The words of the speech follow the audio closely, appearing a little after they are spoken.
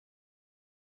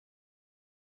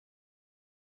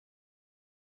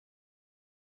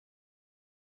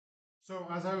So,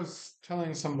 as I was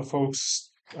telling some of the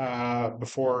folks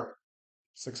before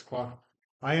 6 o'clock,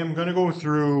 I am going to go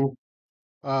through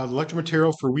lecture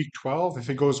material for week 12. If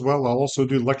it goes well, I'll also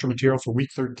do lecture material for week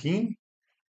 13,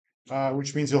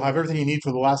 which means you'll have everything you need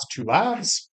for the last two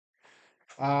labs,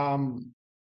 um,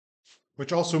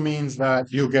 which also means that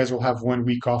you guys will have 1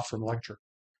 week off from lecture.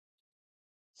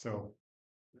 So,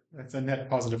 that's a net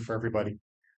positive for everybody.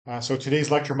 So, today's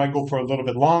lecture might go for a little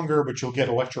bit longer, but you'll get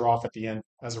a lecture off at the end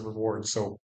as a reward.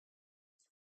 So,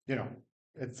 you know,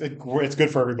 it's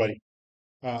good for everybody.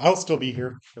 I'll still be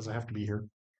here because I have to be here.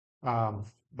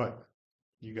 But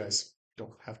you guys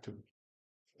don't have to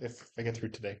if I get through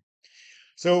today.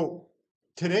 So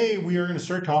today we are going to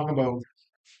start talking about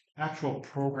actual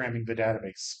programming the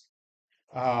database.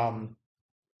 Um,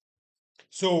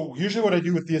 so usually what I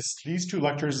do with these two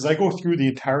lectures is I go through the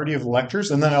entirety of the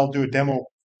lectures and then I'll do a demo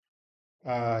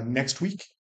next week,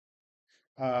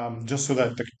 just so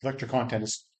that the lecture content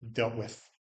is dealt with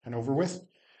and over with.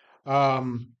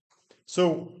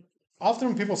 So often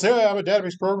when people say, "Oh, I'm a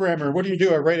database programmer, what do you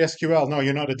do? I write SQL." No,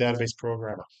 you're not a database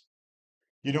programmer.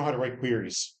 You know how to write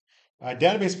queries.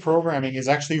 Database programming is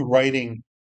actually writing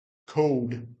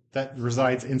code that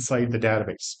resides inside the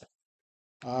database.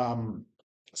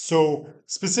 So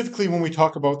specifically when we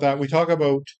talk about that, we talk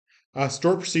about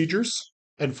stored procedures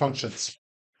and functions.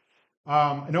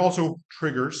 And also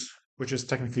triggers, which is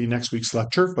technically next week's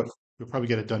lecture, but you'll probably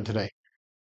get it done today.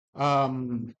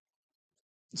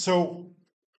 So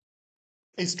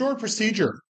a stored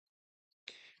procedure.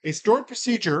 A stored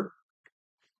procedure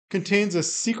contains a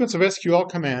sequence of SQL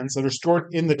commands that are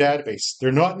stored in the database.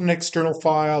 They're not in an external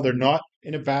file. They're not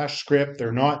in a bash script.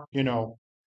 They're not, in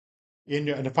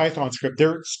a Python script.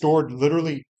 They're stored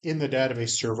literally in the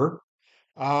database server.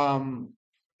 And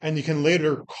you can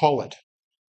later call it.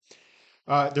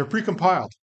 They're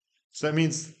precompiled. So that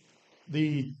means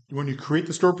when you create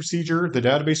the stored procedure, the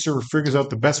database server figures out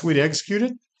the best way to execute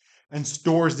it and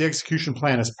stores the execution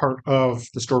plan as part of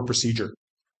the stored procedure.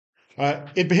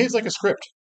 It behaves like a script.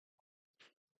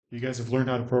 You guys have learned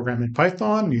how to program in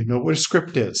Python. You know what a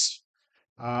script is.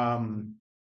 Have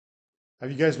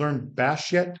you guys learned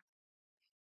Bash yet?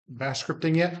 Bash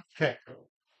scripting yet? Okay.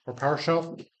 Or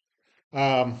PowerShell?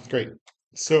 Great.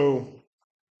 So,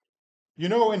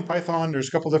 in Python, there's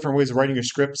a couple different ways of writing your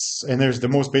scripts, and there's the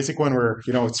most basic one where,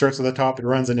 it starts at the top, it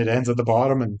runs, and it ends at the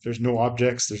bottom, and there's no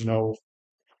objects,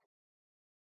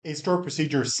 A stored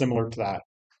procedure is similar to that.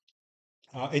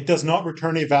 It does not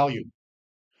return a value.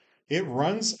 It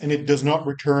runs, and it does not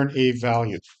return a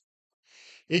value.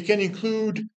 It can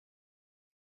include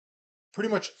pretty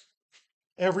much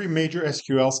every major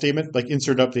SQL statement, like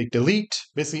insert, update, delete.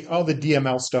 Basically, all the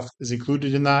DML stuff is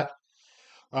included in that.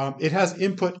 It has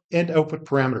input and output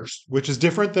parameters, which is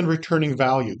different than returning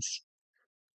values.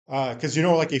 Because,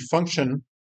 like a function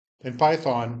in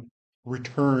Python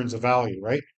returns a value,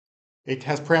 right? It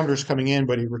has parameters coming in,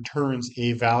 but it returns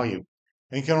a value.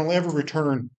 And you can only ever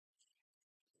return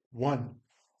one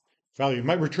value. It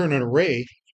might return an array,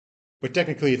 but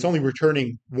technically it's only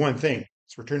returning one thing.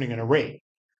 It's returning an array.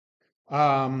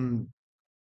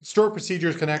 Stored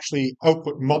procedures can actually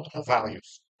output multiple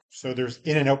values. So there's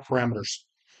in and out parameters.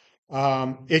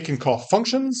 It can call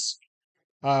functions.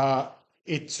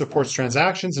 It supports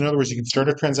transactions. In other words, you can start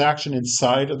a transaction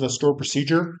inside of the stored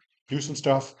procedure, do some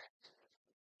stuff,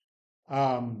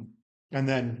 and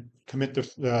then commit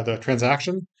the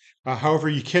transaction. However,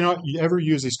 you cannot ever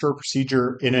use a stored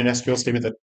procedure in an SQL statement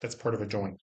that's part of a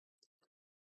join.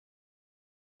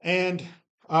 And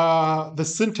the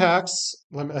syntax,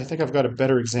 I think I've got a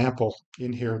better example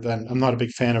in here than I'm not a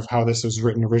big fan of how this was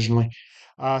written originally.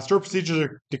 Stored procedures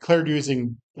are declared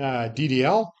using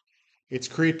DDL. It's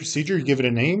create procedure, you give it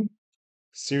a name,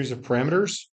 series of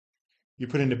parameters. You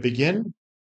put in a begin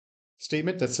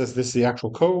statement that says this is the actual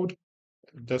code.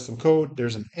 It does some code.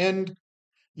 There's an end.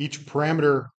 Each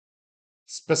parameter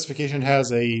specification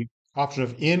has a option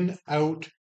of in, out,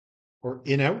 or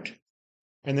in, out.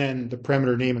 And then the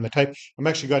parameter name and the type. I've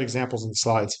actually got examples in the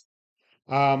slides.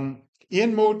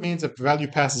 In mode means if value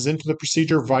passes into the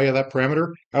procedure via that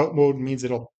parameter. Out mode means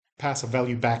it'll pass a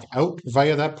value back out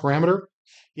via that parameter.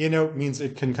 In out means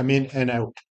it can come in and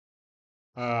out.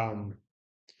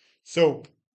 So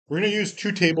we're going to use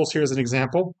two tables here as an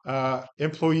example,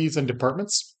 employees and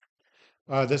departments.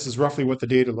 This is roughly what the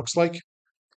data looks like.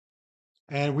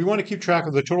 And we want to keep track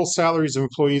of the total salaries of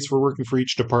employees who are working for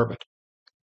each department.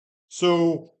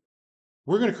 So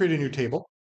we're going to create a new table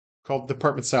called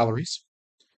department salaries.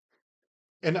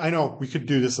 And I know we could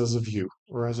do this as a view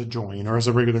or as a join or as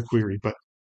a regular query, but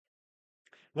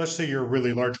let's say you're a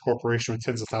really large corporation with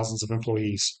tens of thousands of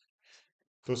employees.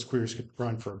 those queries could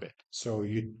run for a bit. So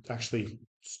you actually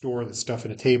store the stuff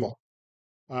in a table.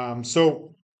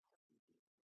 So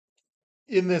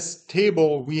in this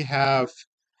table, we have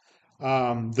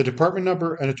the department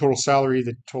number and a total salary.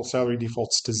 The total salary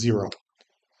defaults to 0.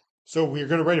 So we're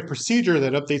going to write a procedure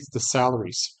that updates the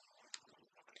salaries.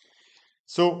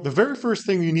 So the very first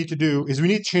thing you need to do is we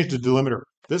need to change the delimiter.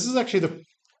 This is actually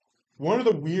one of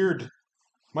the weird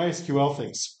MySQL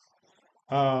things,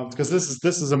 because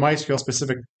this is a MySQL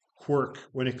specific quirk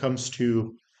when it comes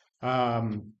to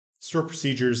store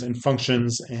procedures and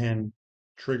functions and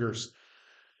triggers.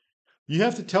 You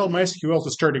have to tell MySQL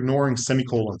to start ignoring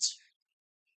semicolons,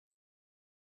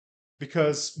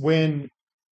 because when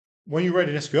you write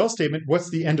an SQL statement, what's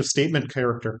the end of statement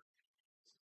character?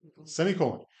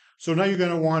 Semicolon. So now you're going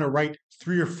to want to write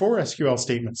 3 or 4 SQL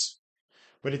statements,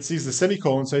 but it sees the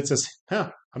semicolon, so it says,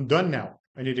 I'm done now.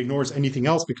 And it ignores anything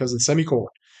else because of the semicolon.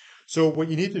 So what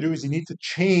you need to do is you need to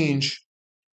change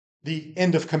the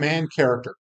end of command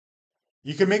character.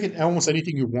 You can make it almost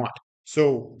anything you want.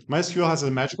 So MySQL has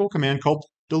a magical command called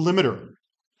delimiter.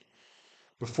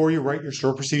 Before you write your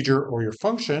store procedure or your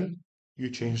function, you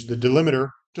change the delimiter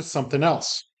to something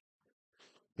else.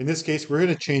 In this case, we're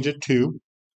going to change it to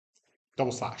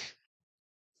 /.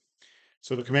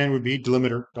 So the command would be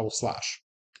delimiter /.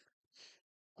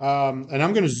 And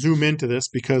I'm going to zoom into this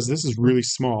because this is really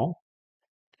small.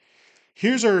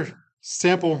 Here's our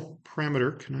sample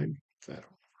parameter. Can I move that over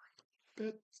a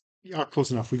bit? Yeah,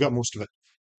 close enough. We got most of it.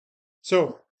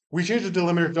 So we changed the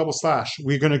delimiter to /.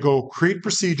 We're going to go create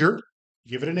procedure,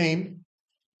 give it a name,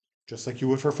 just like you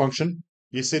would for a function.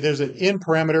 You say there's an in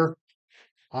parameter,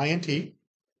 int.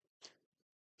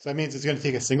 So that means it's going to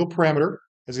take a single parameter.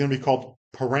 It's going to be called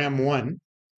param1.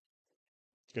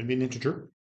 It's going to be an integer.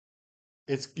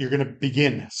 You're going to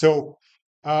begin. So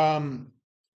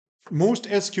most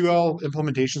SQL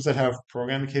implementations that have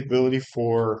programming capability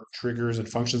for triggers and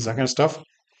functions, that kind of stuff,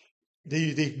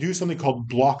 they do something called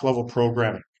block level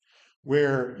programming,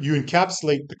 where you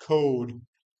encapsulate the code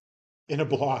in a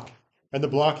block, and the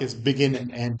block is begin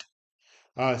and end.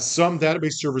 Some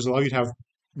database servers allow you to have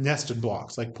nested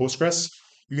blocks, like Postgres.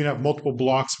 You can have multiple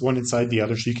blocks, one inside the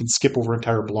other, so you can skip over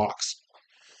entire blocks.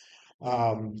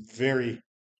 Very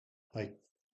like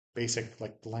basic,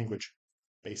 like the language,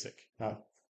 basic.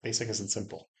 Basic isn't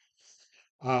simple.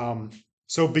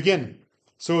 So begin.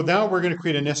 So now we're going to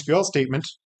create an SQL statement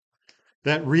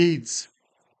that reads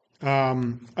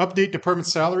update department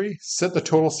salary, set the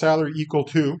total salary equal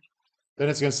to, then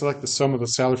it's going to select the sum of the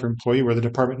salary for employee where the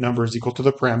department number is equal to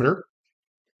the parameter,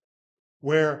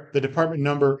 where the department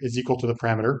number is equal to the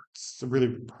parameter. It's a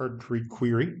really hard to read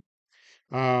query,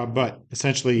 but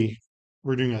essentially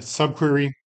we're doing a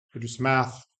subquery, produce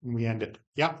math, and we end it.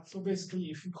 Yeah. So basically,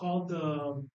 if you call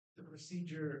the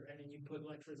procedure and then you put,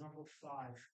 like, for example, 5.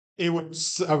 It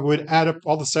would add up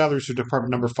all the salaries to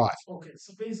department number 5. Okay,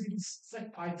 so basically it's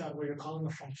like Python where you're calling a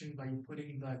function by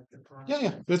putting the parameter.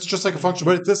 Yeah. It's just like a function,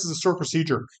 but this is a store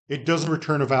procedure. It doesn't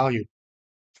return a value.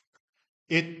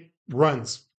 It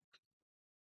runs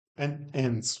and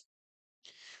ends.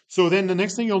 So then the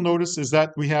next thing you'll notice is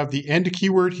that we have the end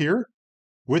keyword here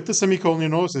with the semicolon.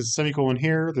 You'll notice there's a semicolon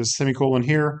here, there's a semicolon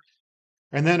here,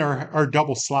 and then our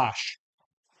 /.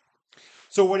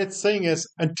 So what it's saying is,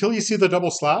 until you see the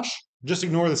 /, just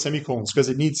ignore the semicolons, because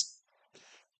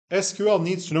SQL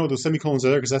needs to know those semicolons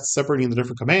are there because that's separating the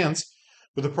different commands.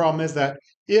 But the problem is that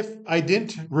if I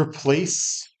didn't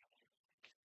replace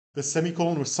the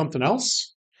semicolon with something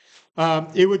else,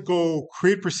 it would go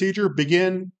create procedure,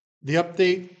 begin the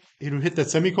update, it would hit that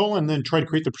semicolon, and then try to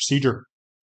create the procedure.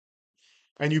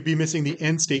 And you'd be missing the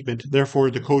end statement, therefore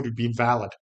the code would be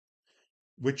invalid.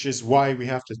 Which is why we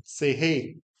have to say,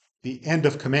 hey, the end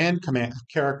of command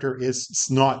character is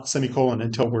not semicolon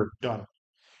until we're done.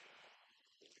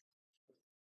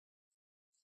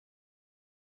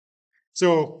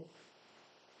 So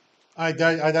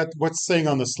what's saying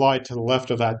on the slide to the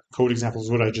left of that code example is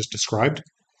what I just described.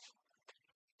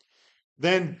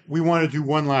 Then we want to do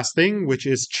one last thing, which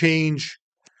is change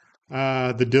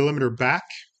the delimiter back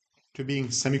to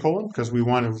being semicolon, because we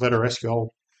want to let our SQL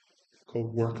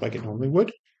code work like it normally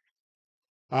would.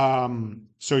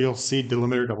 So you'll see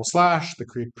delimiter /, the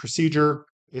create procedure,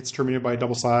 it's terminated by a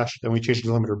 /, then we change the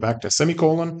delimiter back to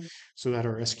semicolon so that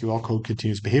our SQL code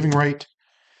continues behaving right.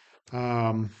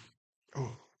 Oh,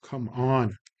 come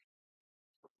on.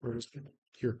 Where is it?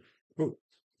 Here. Oh,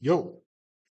 yo.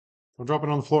 Don't drop it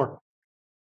on the floor.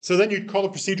 So then you'd call the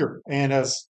procedure. And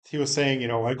as he was saying,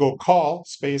 I go call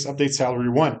space update salary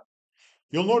 1.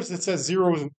 You'll notice it says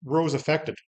 0 rows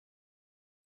affected,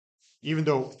 even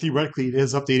though theoretically it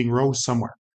is updating rows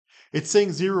somewhere. It's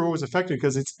saying 0 is affected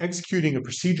because it's executing a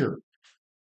procedure.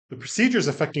 The procedure is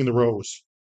affecting the rows,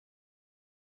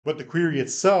 but the query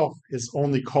itself is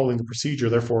only calling the procedure.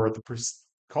 Therefore,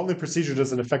 calling the procedure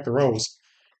doesn't affect the rows.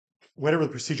 Whatever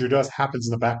the procedure does happens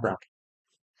in the background.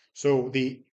 So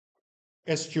the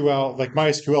SQL, like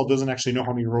MySQL, doesn't actually know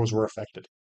how many rows were affected.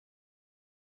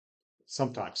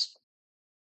 Sometimes.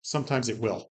 Sometimes it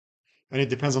will. And it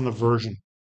depends on the version,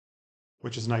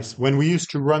 which is nice. When we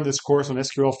used to run this course on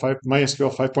MySQL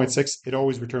 5.6, it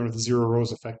always returned with 0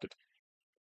 rows affected.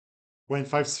 When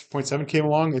 5.7 came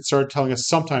along, it started telling us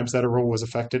sometimes that a row was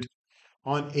affected.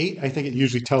 On 8, I think it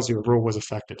usually tells you a row was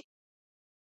affected.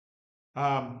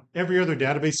 Every other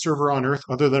database server on Earth,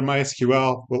 other than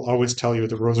MySQL, will always tell you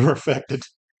the rows are affected.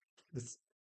 It's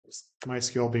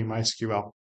MySQL being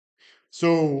MySQL.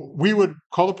 So we would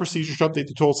call the procedure to update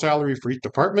the total salary for each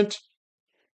department.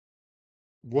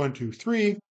 1, 2,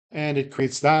 3, and it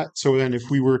creates that. So then if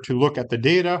we were to look at the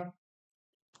data,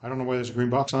 I don't know why there's a green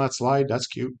box on that slide. That's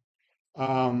cute.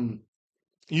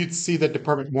 You'd see that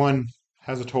Department 1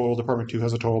 has a total, Department 2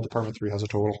 has a total, Department 3 has a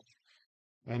total.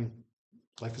 And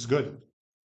life is good.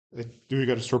 We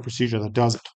got a stored procedure that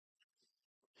does it.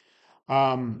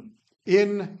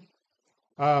 In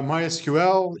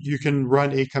MySQL, you can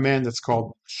run a command that's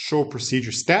called show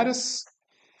procedure status.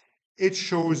 It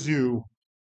shows you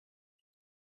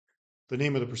the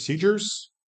name of the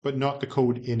procedures, but not the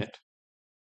code in it.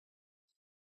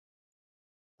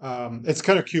 It's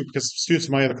kind of cute because students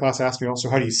in my other class ask me also,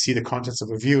 how do you see the contents of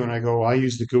a view? And I go, I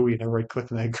use the GUI and I right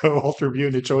click and I go alter view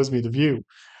and it shows me the view.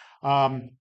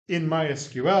 In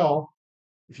MySQL,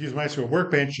 if you use MySQL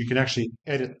Workbench, you can actually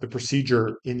edit the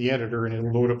procedure in the editor and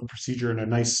it'll load up the procedure in a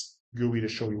nice GUI to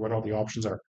show you what all the options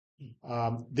are.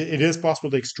 It is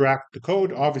possible to extract the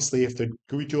code. Obviously, if the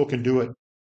GUI tool can do it,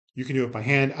 you can do it by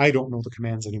hand. I don't know the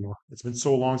commands anymore. It's been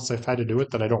so long since I've had to do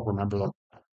it that I don't remember them.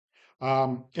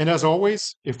 And as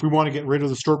always, if we want to get rid of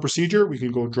the stored procedure, we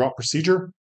can go drop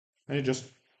procedure and it just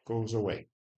goes away.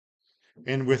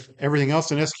 And with everything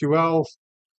else in SQL,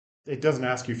 it doesn't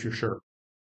ask you if you're sure.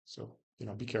 So,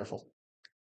 be careful.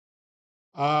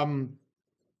 So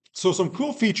some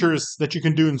cool features that you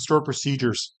can do in stored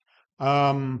procedures.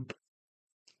 You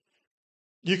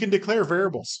can declare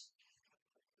variables.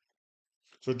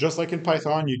 So just like in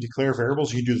Python, you declare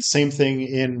variables, you can do the same thing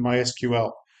in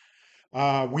MySQL.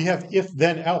 We have if,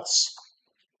 then, else.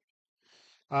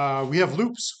 We have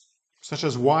loops, such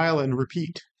as while and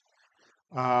repeat.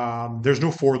 There's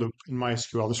no for loop in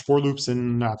MySQL. There's for loops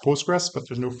in Postgres, but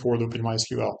there's no for loop in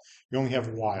MySQL. You only have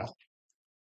while.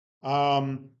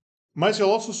 MySQL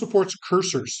also supports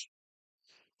cursors.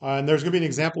 And there's going to be an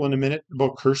example in a minute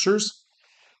about cursors.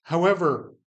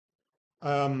 However,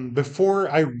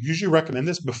 I usually recommend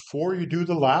this before you do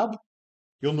the lab.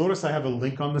 You'll notice I have a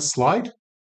link on the slide.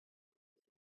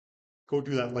 Go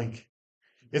do that link.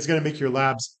 It's going to make your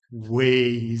labs way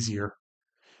easier.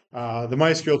 The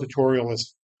MySQL tutorial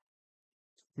is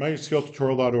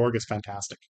mysqltutorial.org is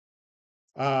fantastic.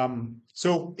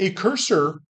 So a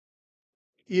cursor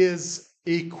is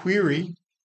a query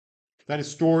that is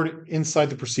stored inside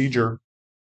the procedure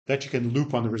that you can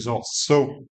loop on the results.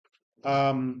 So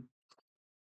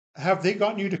have they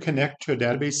gotten you to connect to a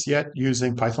database yet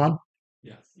using Python?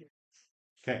 Yes.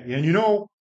 Okay, and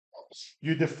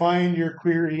you define your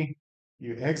query,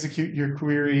 you execute your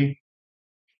query,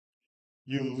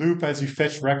 you loop as you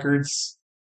fetch records,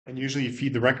 and usually you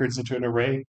feed the records into an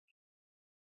array.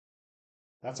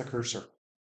 That's a cursor.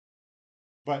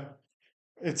 But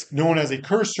it's known as a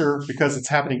cursor because it's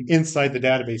happening inside the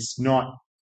database, not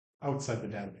outside the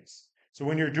database. So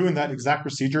when you're doing that exact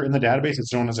procedure in the database,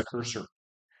 it's known as a cursor.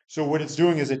 So what it's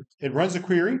doing is it runs a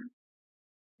query,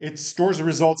 it stores the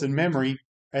results in memory,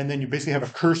 and then you basically have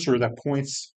a cursor that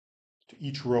points to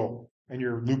each row, and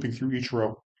you're looping through each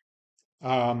row.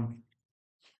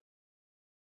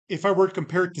 If I were to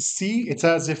compare it to C, it's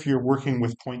as if you're working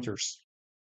with pointers.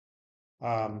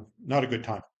 Not a good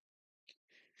time.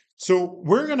 So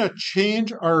we're going to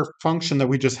change our function that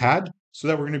we just had so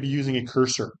that we're going to be using a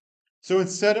cursor. So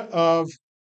instead of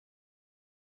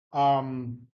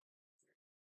having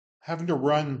to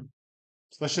run,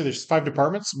 let's say there's 5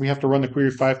 departments, we have to run the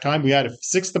query 5 times. We add a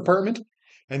 6th department,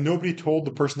 and nobody told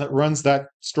the person that runs that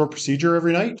store procedure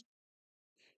every night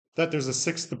that there's a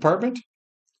 6th department.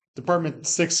 Department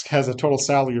 6 has a total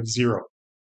salary of 0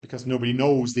 because nobody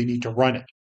knows they need to run it.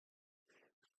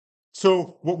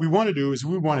 So what we want to do is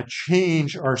we want to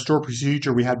change our store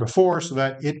procedure we had before so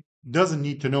that it doesn't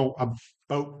need to know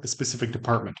about the specific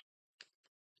department.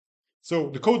 So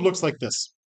the code looks like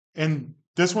this. And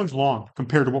this one's long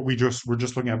compared to what were just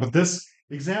looking at. But this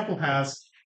example has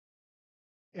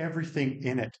everything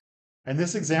in it. And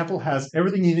this example has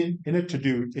everything in it to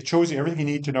do. It shows you everything you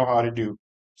need to know how to do.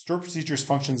 Store procedures,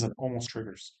 functions, and almost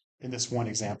triggers in this one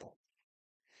example.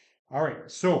 All right,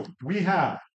 so we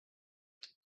set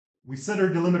our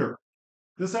delimiter.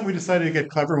 This time we decided to get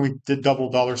clever and we did double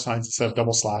dollar signs instead of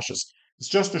double slashes. It's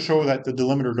just to show that the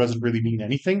delimiter doesn't really mean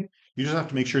anything. You just have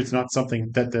to make sure it's not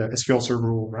something that the SQL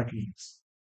server will recognize.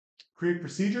 Create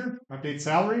procedure, update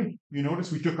salary. You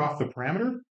notice we took off the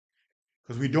parameter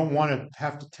because we don't want to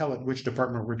have to tell it which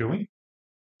department we're doing.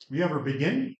 We have our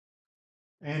begin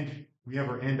and we have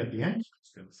our end at the end.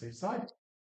 Let's go to the safe side.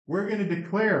 We're going to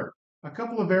declare a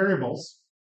couple of variables.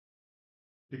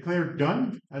 Declare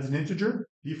done as an integer,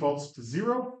 defaults to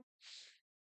 0.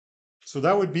 So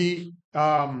that would be,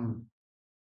 man,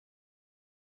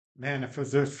 if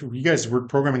you guys were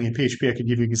programming in PHP, I could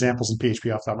give you examples in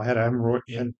PHP off the top of my head. I haven't wrote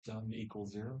int done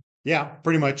equals 0. Yeah,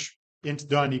 pretty much. Int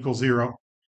done equals 0.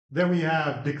 Then we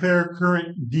have declare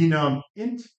current denum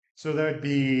int. So that would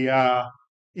be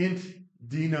int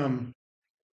denum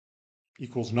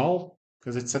equals null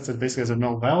because it sets it basically as a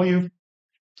null value.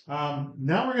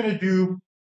 Now we're going to do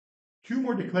two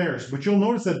more declares, but you'll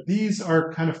notice that these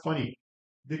are kind of funny.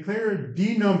 Declare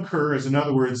denum cur is, in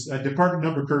other words, a department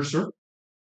number cursor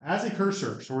as a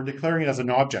cursor. So we're declaring it as an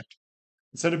object.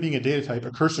 Instead of being a data type,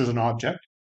 a cursor is an object.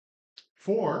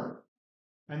 For,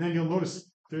 and then you'll notice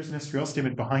there's an SQL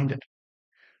statement behind it.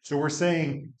 So we're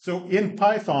saying, so in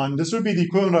Python, this would be the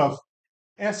equivalent of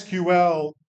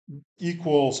SQL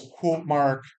equals quote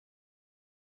mark,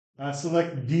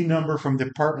 select D number from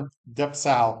department dep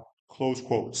sal, close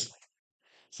quotes.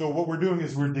 So what we're doing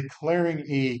is we're declaring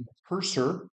a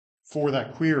cursor for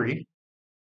that query.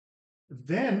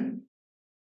 Then,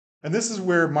 and this is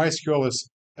where MySQL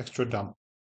is extra dumb.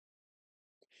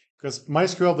 Because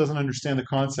MySQL doesn't understand the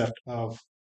concept of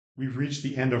we've reached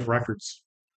the end of records.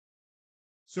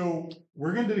 So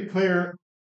we're going to declare,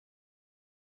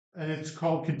 and it's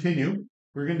called continue.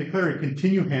 We're going to declare a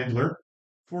continue handler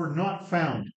for not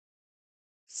found,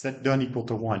 set done equal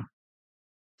to 1.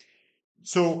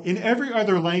 So in every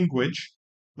other language,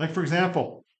 like for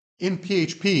example, in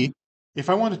PHP,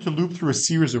 if I wanted to loop through a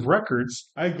series of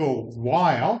records, I go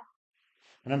while,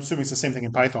 and I'm assuming it's the same thing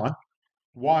in Python,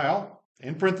 while,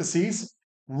 in parentheses,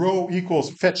 row equals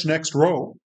fetch next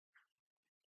row.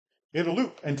 It'll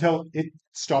loop until it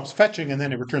stops fetching and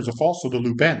then it returns a false, so the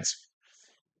loop ends.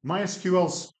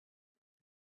 MySQL's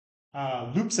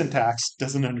loop syntax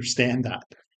doesn't understand that.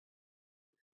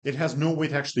 It has no way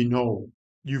to actually know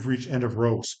you've reached end of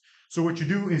rows. So what you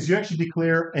do is you actually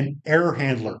declare an error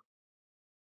handler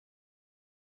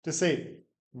to say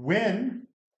when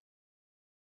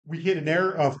we hit an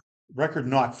error of record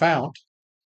not found,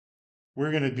 we're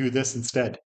going to do this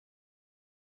instead.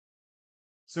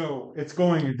 So it's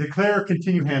going declare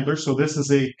continue handler. So this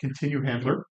is a continue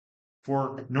handler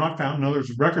for not found. In other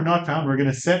words, record not found, we're going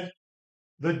to set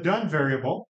the done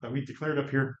variable that we declared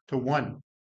up here to 1.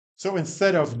 So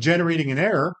instead of generating an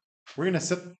error, we're going to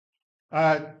set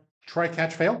try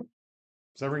catch fail.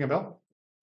 Does that ring a bell?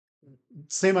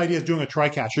 Same idea as doing a try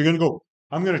catch. You're going to go,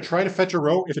 I'm going to try to fetch a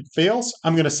row. If it fails,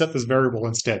 I'm going to set this variable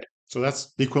instead. So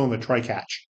that's the equivalent of try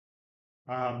catch.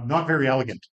 Not very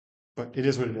elegant, but it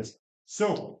is what it is.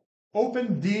 So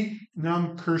open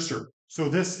denum cursor. So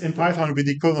this in Python would be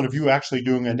the equivalent of you actually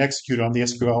doing an execute on the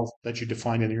SQL that you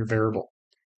define in your variable.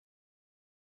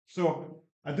 So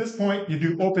at this point, you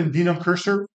do open denum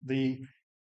cursor. The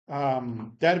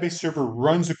database server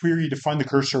runs the query you define the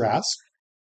cursor as.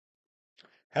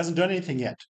 Hasn't done anything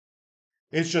yet.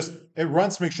 It's just, it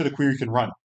runs to make sure the query can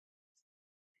run.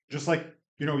 Just like,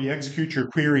 you execute your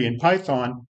query in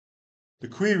Python, the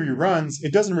query runs,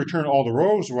 it doesn't return all the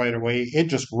rows right away, it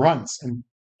just runs. And,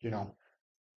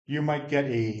 you might get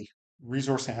a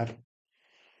resource handle.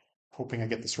 Hoping I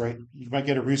get this right. You might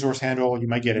get a resource handle, you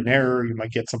might get an error, you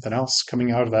might get something else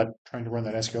coming out of that, trying to run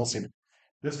that SQL statement.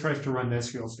 This tries to run the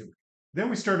SQL statement. Then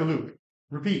we start a loop.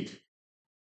 Repeat.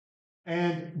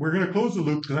 And we're going to close the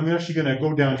loop because I'm actually going to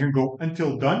go down here and go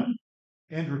until done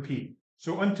and repeat.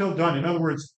 So until done, in other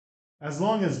words, as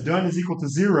long as done is equal to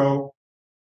 0,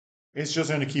 it's just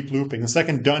going to keep looping. The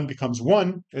second done becomes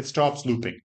 1, it stops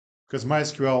looping. Because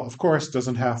MySQL, of course,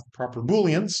 doesn't have proper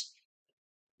Booleans.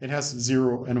 It has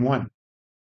 0 and 1.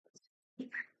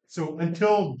 So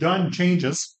until done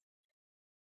changes,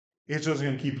 it's just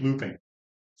going to keep looping.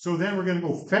 So then we're going to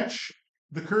go fetch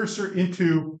the cursor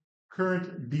into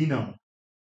current denum.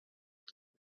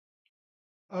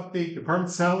 Update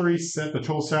department salary, set the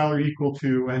total salary equal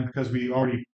to, and because we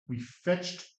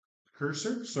fetched the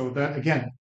cursor. So that again,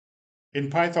 in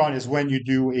Python is when you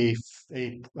do a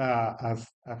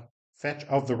fetch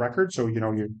of the record. So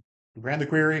you ran the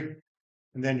query,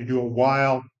 and then you do a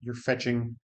while you're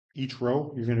fetching each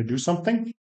row, you're going to do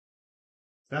something.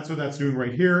 That's what that's doing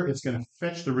right here. It's going to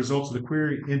fetch the results of the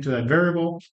query into that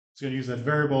variable. It's going to use that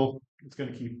variable. It's going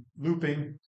to keep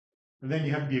looping. And then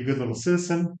you have to be a good little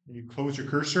citizen. And you close your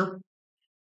cursor.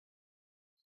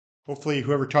 Hopefully,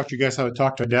 whoever taught you guys how to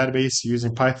talk to a database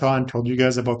using Python told you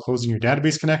guys about closing your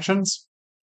database connections.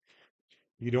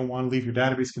 You don't want to leave your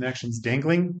database connections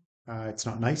dangling. It's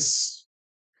not nice.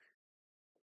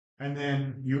 And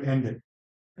then you end it.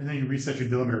 And then you reset your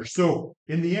delimiter. So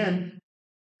in the end,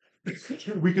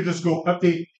 we could just go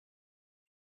update,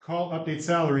 call update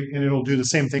salary, and it'll do the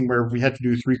same thing where we had to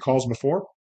do 3 calls before.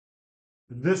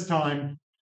 This time,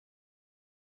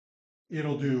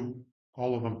 it'll do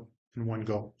all of them in one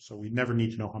go. So we never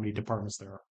need to know how many departments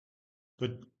there are.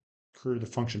 The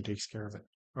function takes care of it,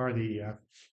 or the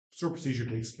stored procedure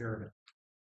takes care of it.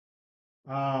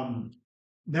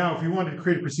 Now, if you wanted to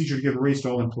create a procedure to give a raise to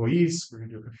all employees, we're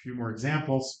going to do a few more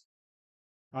examples.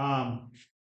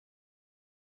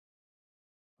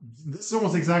 This is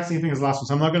almost the exact same thing as the last one,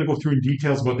 so I'm not going to go through in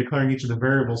details about declaring each of the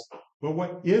variables. But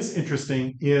what is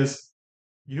interesting is,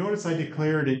 you notice I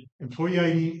declared an employee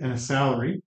ID and a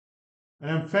salary,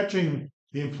 and I'm fetching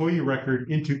the employee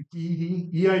record into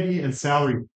EID and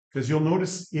salary, because you'll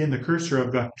notice in the cursor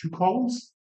I've got 2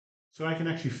 columns, so I can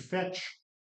actually fetch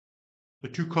the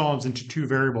 2 columns into 2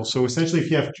 variables. So essentially,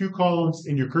 if you have 2 columns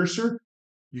in your cursor,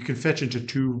 you can fetch into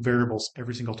 2 variables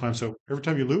every single time. So every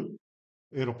time you loop,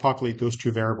 it'll populate those 2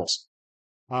 variables.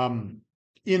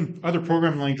 In other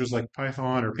programming languages like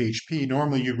Python or PHP,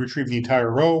 normally you retrieve the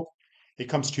entire row. It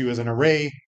comes to you as an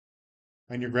array,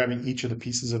 and you're grabbing each of the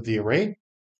pieces of the array.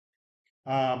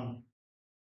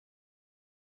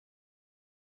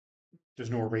 There's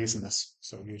no arrays in this,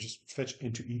 so you just fetch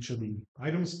into each of the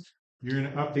items. You're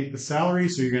going to update the salary,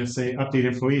 so you're going to say update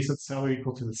employee, set salary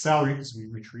equal to the salary, because we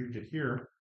retrieved it here.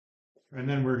 And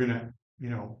then we're going to,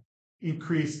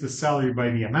 increase the salary by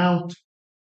the amount,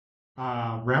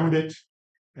 round it,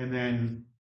 and then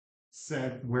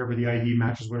set wherever the ID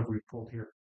matches whatever we pulled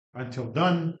here until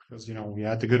done, because we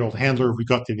had the good old handler. We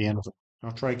got to the end of it.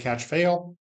 Now try catch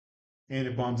fail, and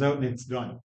it bombs out and it's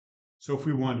done. So if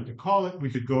we wanted to call it, we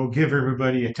could go give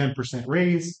everybody a 10%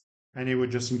 raise, and it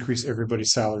would just increase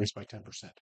everybody's salaries by 10%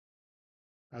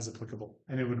 as applicable,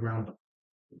 and it would round them.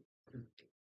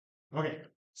 Okay,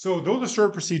 so those are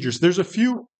stored procedures. There's a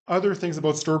few other things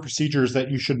about stored procedures that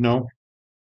you should know.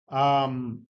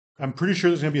 I'm pretty sure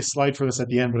there's going to be a slide for this at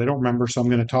the end, but I don't remember, so I'm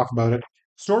going to talk about it.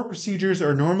 Stored procedures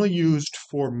are normally used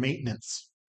for maintenance.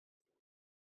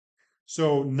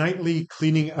 So nightly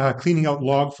cleaning out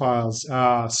log files,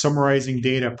 summarizing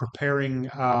data, preparing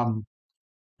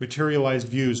materialized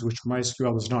views, which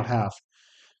MySQL does not have.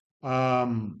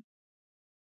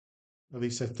 At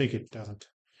least I think it doesn't.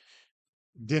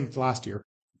 Didn't last year,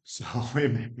 so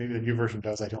maybe the new version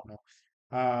does. I don't know.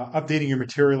 Updating your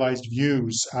materialized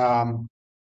views, updating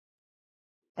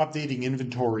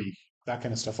inventory, that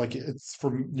kind of stuff. Like it's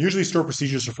usually stored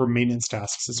procedures are for maintenance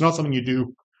tasks. It's not something you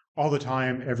do all the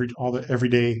time, every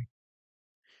day.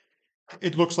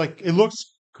 It looks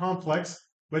complex,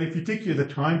 but if you take the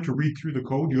time to read through the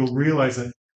code, you'll realize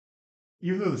that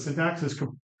even though the syntax is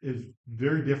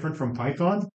very different from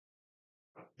Python,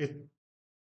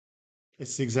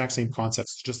 it's the exact same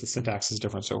concepts. It's just the syntax is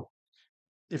different. So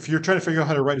if you're trying to figure out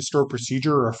how to write a stored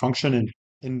procedure or a function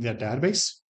in that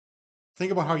database,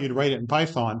 think about how you'd write it in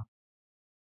Python.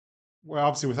 Well,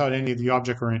 obviously without any of the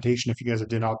object orientation, if you guys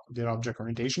did object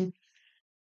orientation,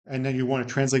 and then you want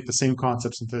to translate the same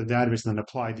concepts into the database and then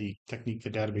apply the technique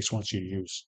the database wants you to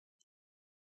use.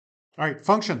 All right,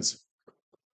 functions.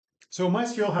 So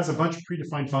MySQL has a bunch of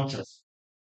predefined functions.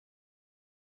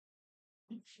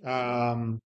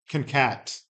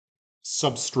 Concat,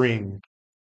 substring,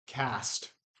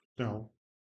 cast,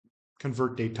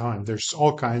 convert date time. There's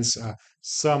all kinds,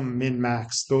 sum, min,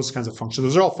 max, those kinds of functions.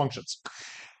 Those are all functions.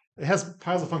 It has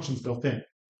piles of functions built in.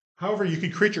 However, you can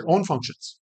create your own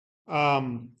functions.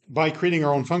 By creating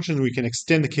our own functions, we can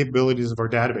extend the capabilities of our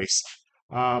database.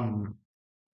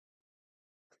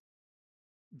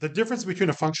 The difference between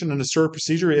a function and a stored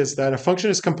procedure is that a function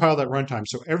is compiled at runtime.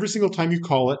 So every single time you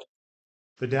call it,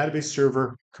 the database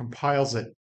server compiles it.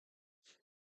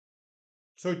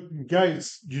 So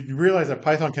guys, you realize that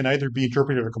Python can either be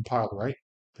interpreted or compiled, right?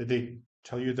 Did they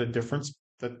tell you the difference,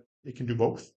 that it can do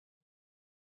both?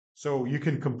 So you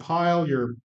can compile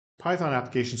your Python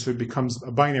application so it becomes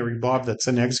a binary blob that's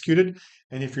then executed.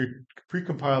 And if you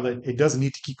precompile it, it doesn't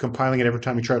need to keep compiling it every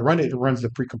time you try to run it. It runs the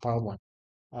precompiled one.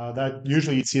 That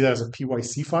usually you'd see that as a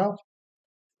PYC file.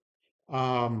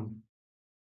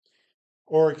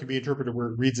 Or it can be interpreted where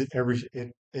it reads it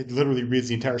It literally reads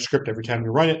the entire script every time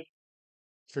you run it,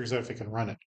 figures out if it can run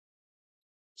it.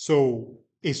 So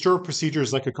a store procedure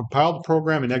is like a compiled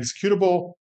program and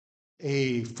executable.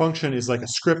 A function is like a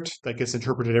script that gets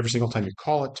interpreted every single time you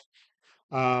call it.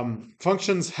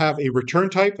 Functions have a return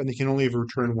type and they can only ever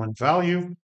return one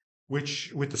value,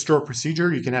 which with the store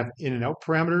procedure, you can have in and out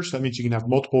parameters. That means you can have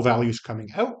multiple values coming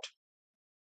out.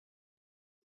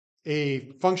 A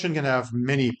function can have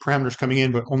many parameters coming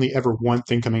in, but only ever one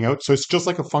thing coming out. So it's just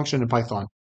like a function in Python.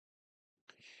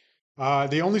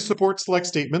 They only support select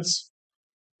statements,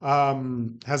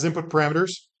 has input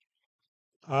parameters.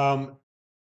 Um,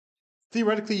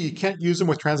 Theoretically, you can't use them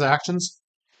with transactions.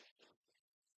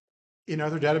 In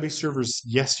other database servers,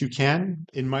 yes, you can.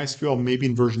 In MySQL, maybe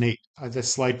in version 8.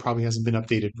 This slide probably hasn't been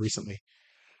updated recently.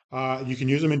 You can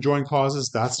use them in join clauses.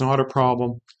 That's not a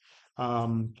problem.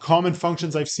 Common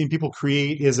functions I've seen people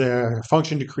create is a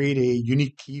function to create a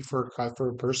unique key for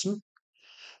a person.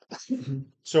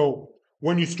 So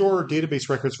when you store database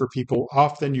records for people,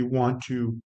 often you want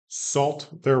to salt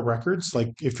their records. Like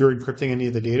if you're encrypting any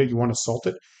of the data, you want to salt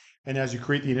it. And as you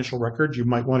create the initial record, you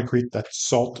might want to create that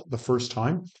salt the first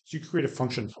time. So you create a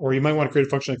function, or you might want to create a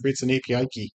function that creates an API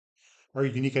key or a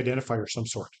unique identifier of some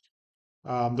sort.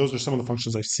 Those are some of the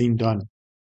functions I've seen done.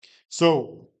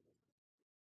 So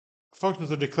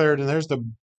functions are declared, and there's the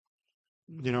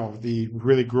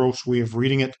really gross way of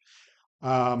reading it.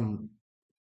 And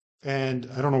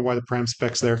I don't know why the param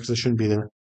spec's there because it shouldn't be there.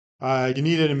 You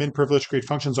need an admin privilege to create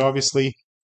functions, obviously.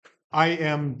 I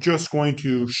am just going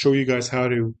to show you guys how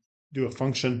to do a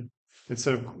function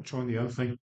instead of showing the other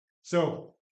thing.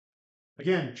 So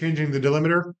again, changing the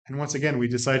delimiter. And once again, we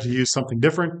decide to use something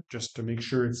different just to make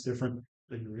sure it's different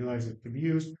that you realize it can be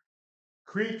used.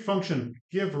 Create function,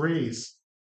 give raise.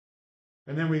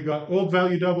 And then we've got old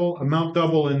value double, amount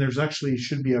double, and there's actually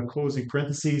should be a closing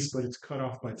parentheses, but it's cut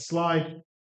off by the slide.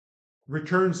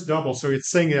 Returns double. So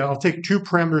it's saying I'll take two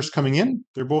parameters coming in,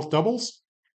 they're both doubles,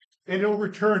 and it'll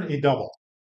return a double.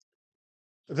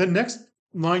 The next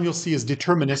line you'll see is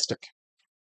deterministic.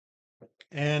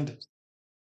 And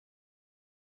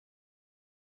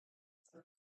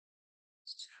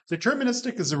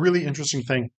deterministic is a really interesting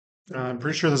thing. I'm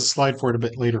pretty sure there's a slide for it a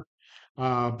bit later.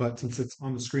 But since it's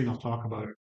on the screen, I'll talk about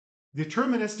it.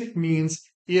 Deterministic means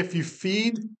if you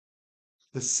feed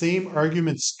the same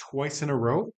arguments twice in a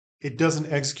row, it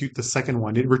doesn't execute the second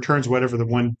one. It returns whatever the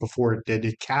one before it did.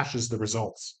 It caches the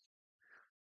results.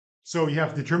 So you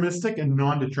have deterministic and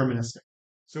non-deterministic.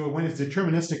 So when it's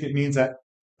deterministic, it means that,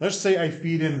 let's say I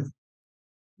feed in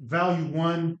value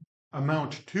 1,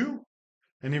 amount 2,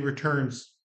 and it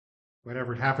returns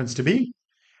whatever it happens to be.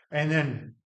 And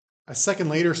then a second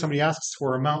later, somebody asks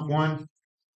for amount 1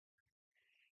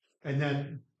 and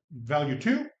then value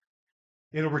 2.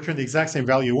 It'll return the exact same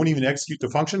value. It won't even execute the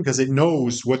function because it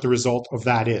knows what the result of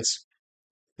that is.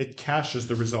 It caches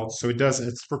the results. So it does,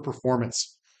 it's for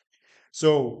performance.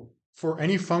 So for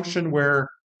any function where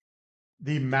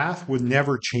the math would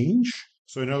never change,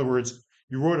 so in other words,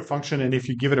 you wrote a function and if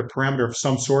you give it a parameter of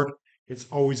some sort, it's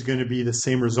always going to be the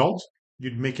same result.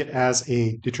 You'd make it as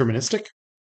a deterministic.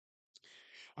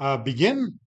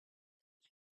 Begin,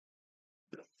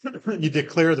 you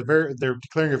declare they're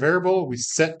declaring a variable, we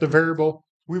set the variable,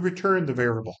 we return the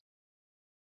variable.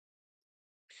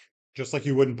 Just like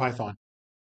you would in Python.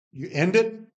 You end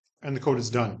it, and the code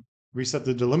is done. Reset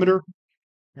the delimiter,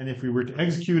 and if we were to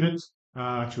execute it,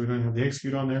 actually we don't have the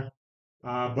execute on there,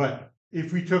 but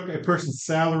if we took a person's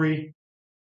salary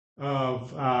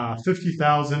of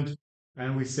 50,000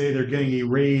 and we say they're getting a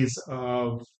raise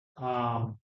of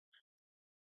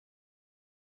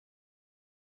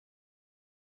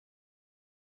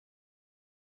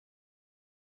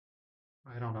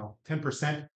I don't know,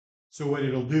 10%. So what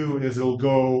it'll do is it'll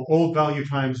go old value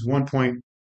times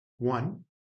 1.1,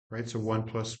 right? So 1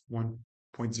 plus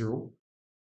 1.0.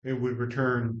 It would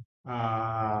return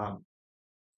 10%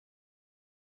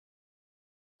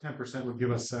 would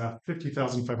give us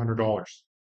 $50,500.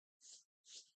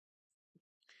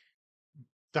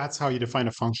 That's how you define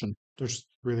a function. There's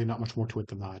really not much more to it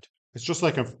than that. It's just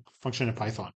like a function in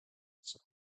Python. So,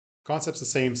 concept's the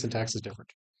same, syntax is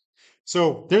different.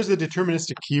 So there's the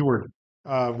deterministic keyword,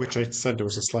 which I said there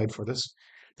was a slide for this.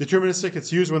 Deterministic,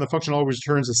 it's used when the function always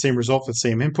returns the same result with the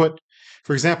same input.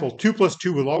 For example, 2 plus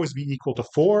 2 will always be equal to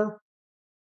 4.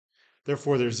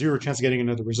 Therefore, there's zero chance of getting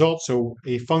another result. So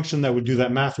a function that would do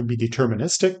that math would be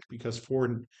deterministic because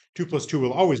 2 plus 2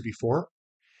 will always be 4.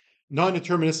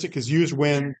 Non-deterministic is used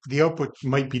when the output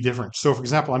might be different. So for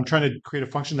example, I'm trying to create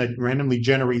a function that randomly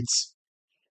generates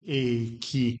a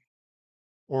key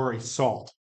or a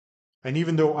salt. And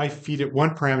even though I feed it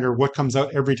one parameter, what comes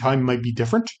out every time might be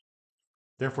different.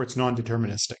 Therefore, it's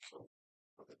non-deterministic.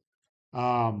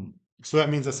 So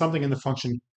that means that something in the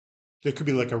function, there could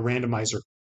be like a randomizer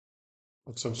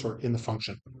of some sort in the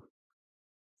function.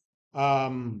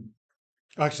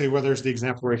 Actually, well, there's the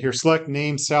example right here. Select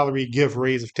name, salary, give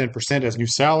raise of 10% as new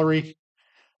salary.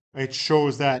 It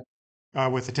shows that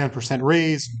with a 10%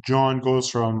 raise, John goes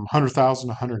from 100,000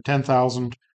 to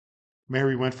 110,000.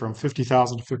 Mary went from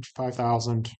 50,000 to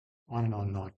 55,000, on and on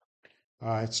and on.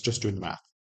 It's just doing the math.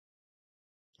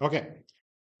 Okay.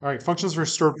 All right. Functions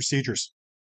versus stored procedures.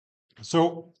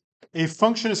 So a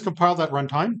function is compiled at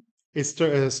runtime. Its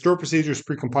stored procedure is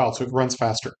precompiled, so it runs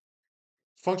faster.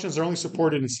 Functions are only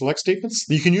supported in select statements.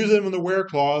 You can use them in the where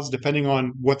clause depending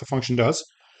on what the function does,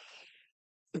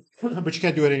 but you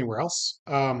can't do it anywhere else.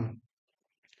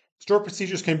 Stored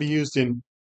procedures can be used in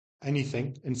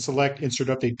anything, in select, insert,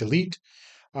 update, delete.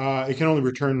 It can only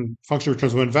return, function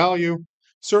returns one value.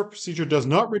 Stored procedure does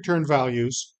not return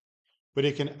values, but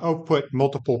it can output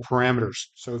multiple parameters.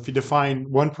 So if you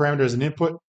define one parameter as an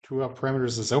input, two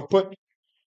parameters as output,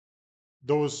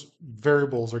 those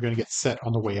variables are going to get set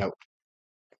on the way out.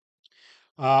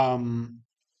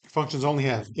 Functions only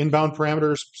have inbound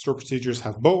parameters. Stored procedures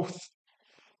have both.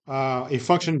 A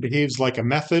function behaves like a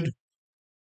method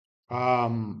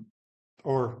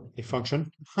or a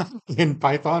function in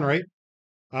Python, right?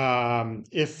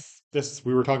 If this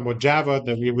we were talking about Java,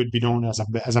 then it would be known as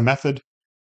a method.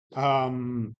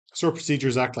 Stored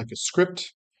procedures act like a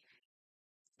script.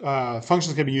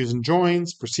 Functions can be used in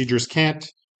joins. Procedures can't.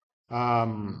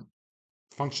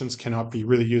 Functions cannot be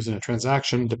really used in a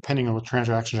transaction, depending on what the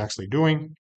transaction is actually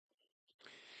doing.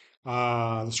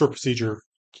 The stored procedure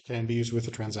can be used with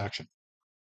a transaction.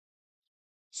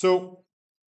 So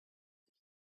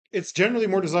it's generally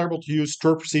more desirable to use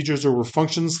stored procedures over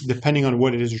functions, depending on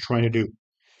what it is you're trying to do.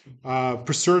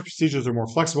 Stored procedures are more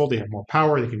flexible. They have more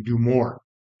power. They can do more.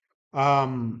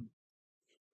 And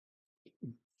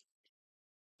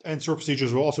stored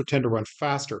procedures will also tend to run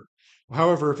faster.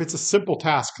 However, if it's a simple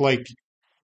task like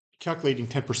calculating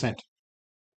 10%,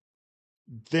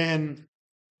 then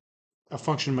a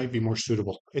function might be more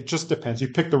suitable. It just depends. You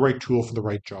pick the right tool for the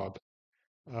right job.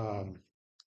 All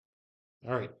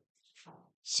right.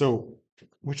 So,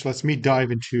 which lets me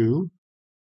dive into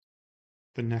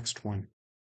the next one,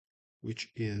 which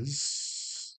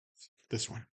is this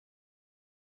one.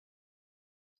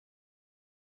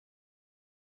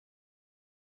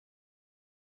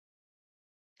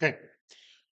 Okay.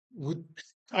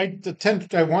 I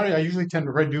usually tend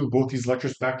to do both these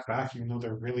lectures back to back, even though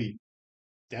they're really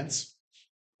dense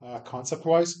concept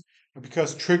wise,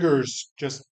 because triggers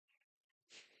just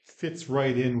fits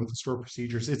right in with the stored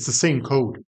procedures. It's the same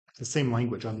code, the same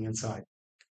language on the inside.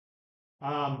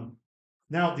 Now,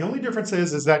 the only difference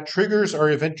is that triggers are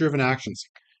event-driven actions.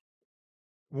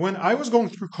 When I was going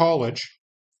through college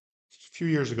a few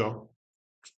years ago,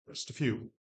 just a few,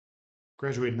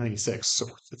 graduated in 96, so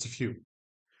it's a few.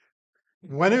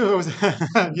 When it was,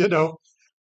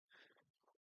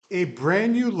 a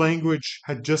brand new language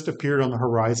had just appeared on the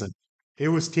horizon. It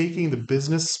was taking the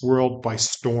business world by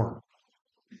storm.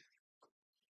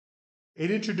 It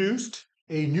introduced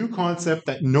a new concept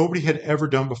that nobody had ever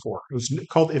done before. It was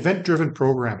called event-driven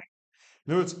programming.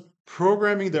 In other words,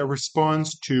 programming that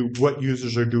responds to what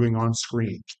users are doing on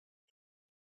screen.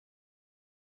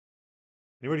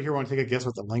 Anybody here want to take a guess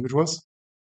what the language was?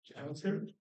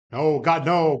 JavaScript? Oh, God,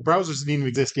 no. Browsers didn't even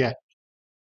exist yet.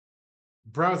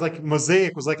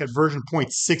 Mosaic was like at version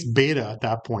 0.6 beta at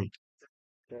that point.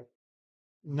 Okay.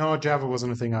 No, Java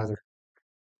wasn't a thing either.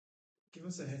 Give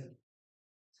us a hint.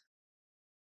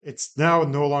 It's now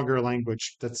no longer a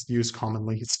language that's used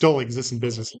commonly. It still exists in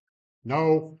business.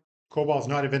 No, COBOL's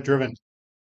not event-driven.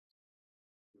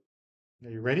 Are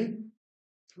you ready?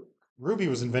 Ruby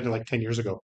was invented like 10 years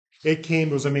ago. It came,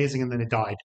 it was amazing, and then it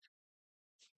died.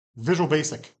 Visual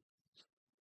Basic.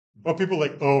 Well, people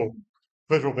like, oh,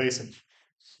 Visual Basic.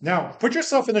 Now, put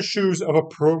yourself in the shoes of a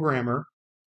programmer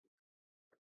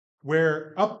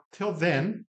where up till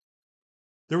then,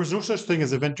 there was no such thing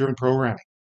as event-driven programming.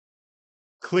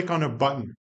 Click on a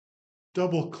button,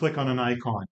 double click on an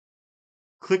icon,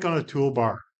 click on a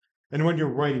toolbar. And when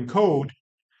you're writing code,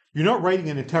 you're not writing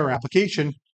an entire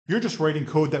application, you're just writing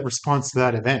code that responds to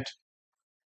that event.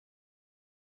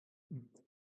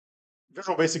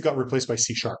 Visual Basic got replaced by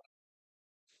C#.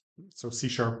 So C#,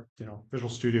 Visual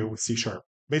Studio with C#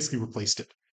 basically replaced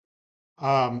it.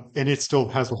 And it still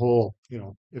has the whole,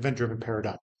 event-driven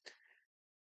paradigm.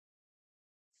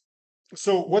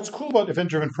 So what's cool about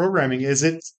event-driven programming is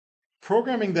it's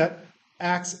programming that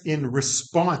acts in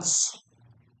response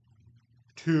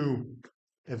to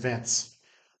events.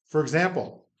 For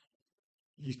example,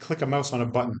 you click a mouse on a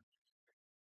button.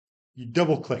 you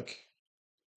double click,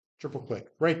 triple click,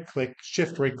 right click,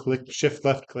 shift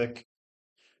left click.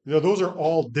 Those are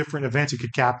all different events you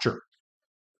could capture.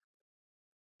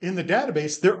 In the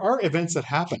database, there are events that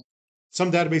happen.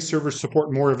 Some database servers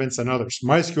support more events than others.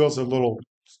 MySQL is a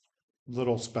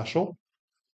little special.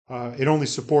 It only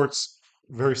supports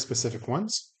very specific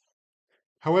ones.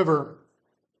 However,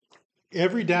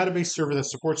 every database server that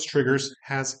supports triggers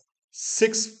has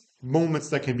 6 moments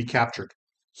that can be captured.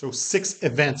 So 6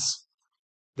 events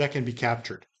that can be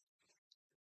captured.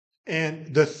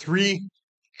 And the 3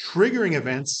 triggering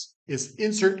events is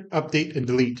insert, update, and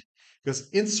delete. Because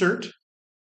insert,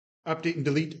 update, and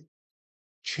delete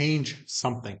change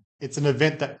something. It's an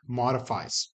event that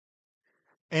modifies.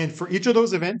 And for each of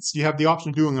those events, you have the option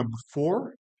of doing a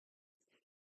before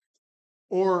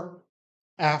or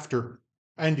after.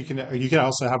 And you can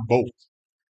also have both.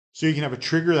 So you can have a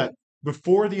trigger that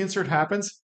before the insert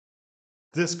happens,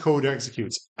 this code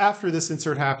executes. After this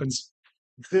insert happens,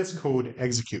 this code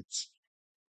executes.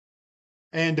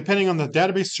 And depending on the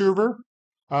database server,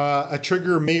 a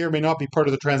trigger may or may not be part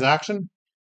of the transaction.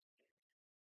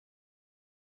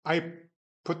 I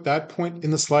put that point in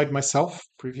the slide myself.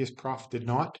 Previous prof did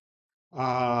not.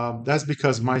 That's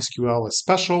because MySQL is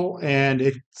special and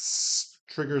its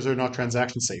triggers are not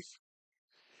transaction safe.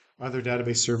 Other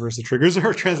database servers, the triggers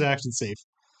are transaction safe.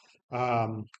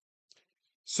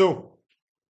 So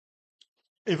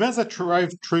events that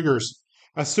drive triggers.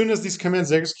 As soon as these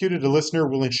commands are executed, the listener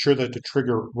will ensure that the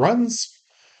trigger runs.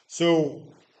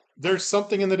 So there's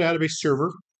something in the database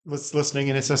server that's listening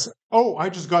and it says, oh, I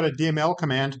just got a DML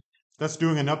command that's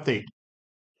doing an update.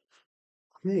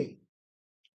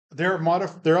 They're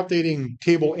updating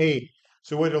table A.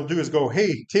 So what it'll do is go,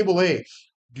 hey, table A,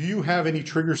 do you have any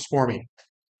triggers for me?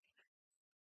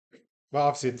 Well,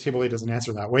 obviously, table A doesn't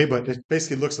answer that way, but it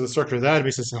basically looks at the structure of the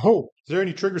database and says, oh, is there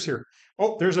any triggers here?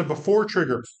 Oh, there's a before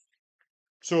trigger.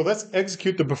 So let's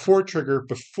execute the before trigger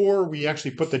before we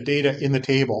actually put the data in the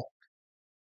table.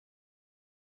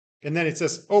 And then it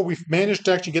says, oh, we've managed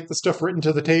to actually get the stuff written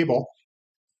to the table.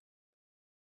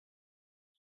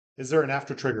 Is there an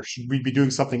after trigger? Should we be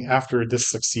doing something after this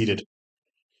succeeded?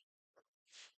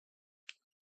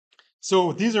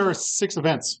 So these are 6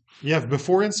 events. You have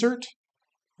before insert,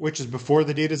 which is before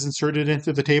the data is inserted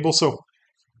into the table. So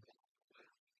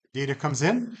data comes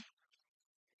in.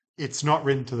 It's not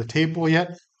written to the table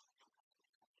yet.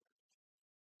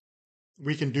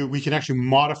 We can actually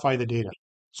modify the data.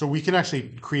 So we can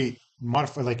actually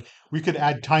modify, like we could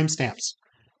add timestamps.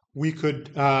 We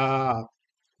could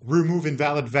remove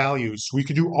invalid values. We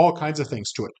could do all kinds of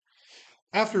things to it.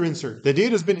 After insert, the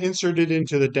data has been inserted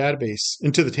into the database,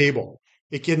 into the table.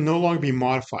 It can no longer be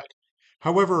modified.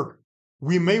 However,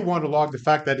 we may want to log the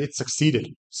fact that it succeeded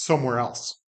somewhere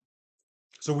else.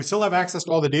 So we still have access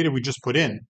to all the data we just put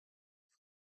in,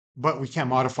 but we can't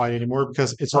modify it anymore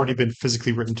because it's already been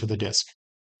physically written to the disk.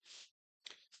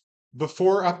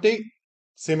 Before update,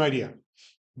 same idea.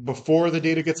 Before the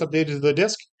data gets updated to the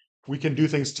disk, we can do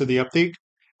things to the update.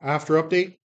 After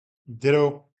update,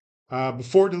 ditto.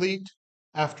 Before delete,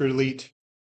 after delete,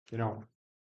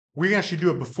 we can actually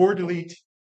do a before delete,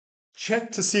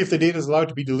 check to see if the data is allowed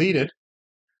to be deleted.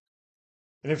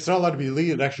 And if it's not allowed to be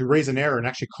deleted, actually raise an error and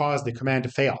actually cause the command to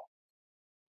fail.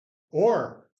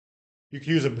 Or you can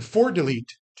use a before delete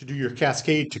to do your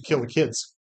cascade to kill the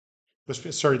kids.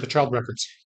 Sorry, the child records.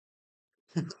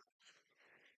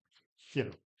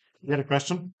 You had a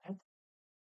question?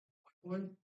 What?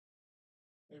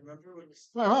 I remember when you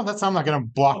Well, I'm not going to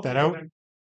block that out.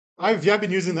 I've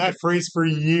been using that phrase for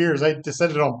years. I just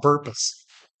said it on purpose.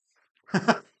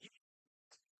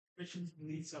 permissions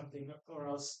delete something or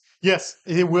else Yes,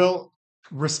 it will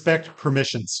respect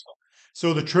permissions.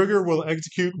 So the trigger will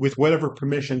execute with whatever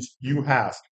permissions you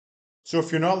have. So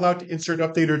if you're not allowed to insert,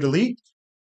 update, or delete,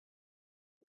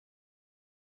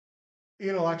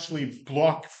 it'll actually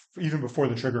block even before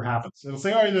the trigger happens. It'll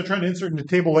say, oh, they're trying to insert into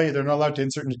table A. They're not allowed to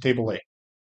insert into table A.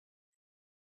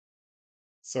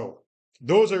 So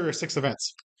those are 6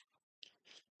 events.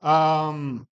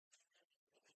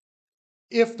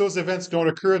 If those events don't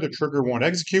occur, the trigger won't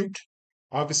execute,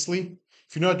 obviously.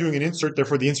 If you're not doing an insert,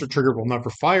 therefore the insert trigger will never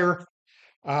fire.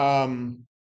 There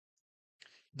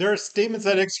are statements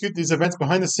that execute these events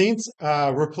behind the scenes.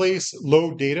 Replace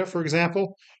load data, for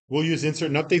example. We'll use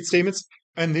insert and update statements,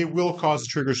 and they will cause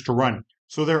triggers to run.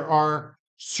 So there are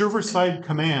server-side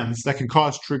commands that can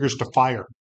cause triggers to fire.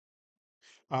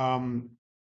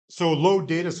 So load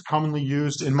data is commonly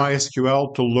used in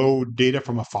MySQL to load data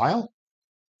from a file.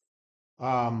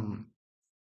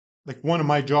 Like one of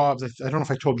my jobs, I don't know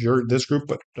if I told you this group,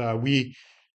 but we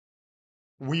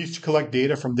we used to collect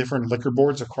data from different liquor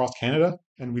boards across Canada,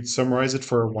 and we'd summarize it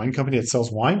for a wine company that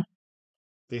sells wine.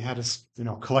 They had us,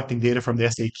 collecting data from the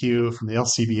SAQ, from the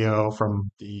LCBO,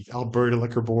 from the Alberta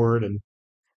Liquor Board,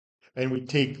 and we'd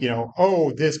take,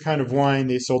 oh, this kind of wine,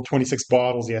 they sold 26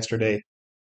 bottles yesterday.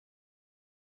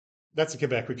 That's in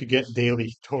Quebec. We could get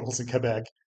daily totals in Quebec.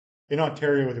 In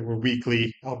Ontario, they were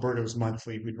weekly. Alberta was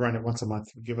monthly. We'd run it once a month.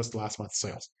 It'd give us the last month's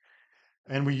sales.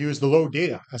 And we used the load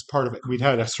data as part of it. We'd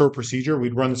had a store procedure.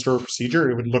 We'd run the store procedure.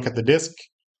 It would look at the disk.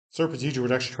 Store procedure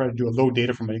would actually try to do a load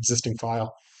data from an existing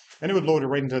file, and it would load it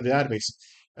right into the database.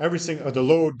 The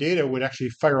load data would actually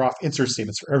fire off insert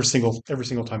statements for every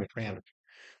single time it ran.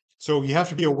 So you have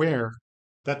to be aware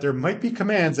that there might be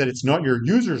commands that it's not your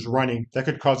users running that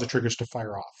could cause the triggers to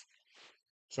fire off.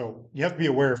 So you have to be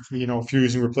aware if if you're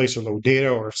using replace or load data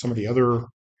or some of the other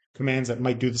commands that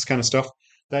might do this kind of stuff,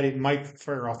 that it might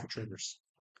fire off the triggers.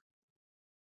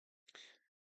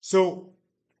 So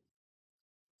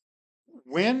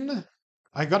when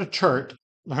I got a chart,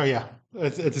 oh yeah,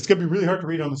 it's going to be really hard to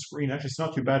read on the screen. Actually, it's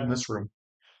not too bad in this room.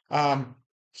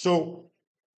 So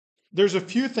there's a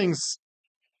few things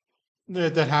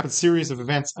that happen, series of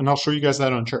events, and I'll show you guys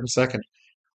that on a chart in a second.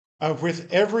 With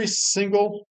every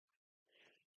single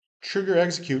trigger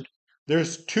execute,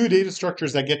 there's two data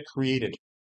structures that get created,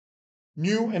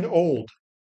 new and old.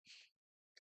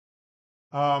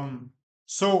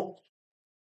 So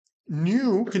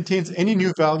new contains any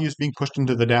new values being pushed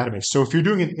into the database. So if you're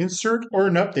doing an insert or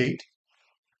an update,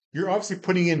 you're obviously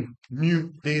putting in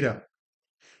new data.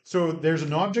 So there's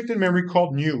an object in memory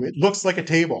called new. It looks like a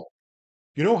table.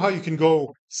 You know how you can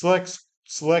go select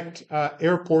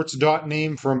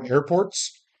airports.name from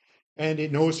airports, and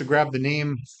it knows to grab the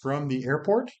name from the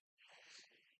airport?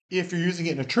 If you're using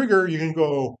it in a trigger, you can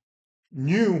go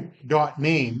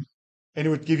new.name, and it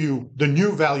would give you the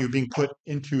new value being put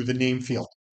into the name field.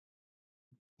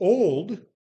 Old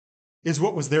is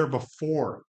what was there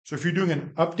before. So if you're doing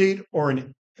an update or a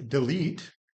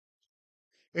delete,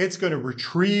 it's going to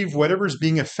retrieve whatever's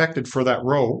being affected for that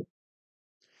row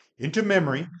into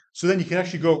memory. So then you can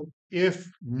actually go, if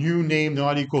new name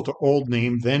not equal to old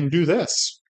name, then do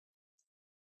this.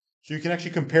 So you can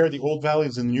actually compare the old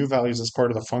values and the new values as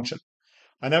part of the function.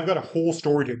 And I've got a whole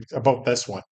story about this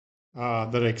one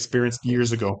that I experienced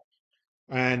years ago.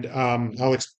 And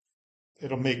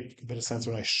it'll make a bit of sense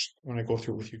when I go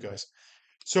through it with you guys.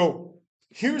 So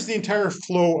here's the entire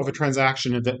flow of a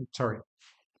transaction.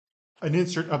 An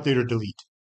insert, update, or delete.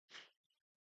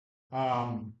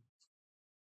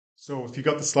 So if you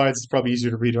got the slides, it's probably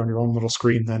easier to read on your own little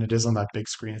screen than it is on that big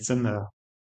screen. It's in the.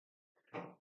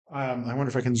 I wonder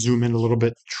if I can zoom in a little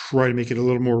bit, try to make it a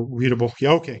little more readable.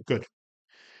 Yeah, okay, good.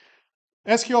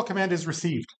 SQL command is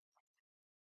received.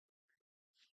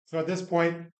 So at this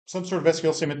point, some sort of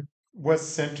SQL statement was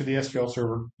sent to the SQL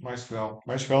server, MySQL.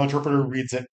 MySQL interpreter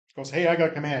reads it, goes, hey, I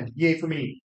got a command. Yay for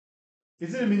me.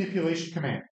 Is it a manipulation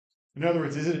command? In other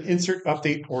words, is it an insert,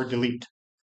 update, or delete?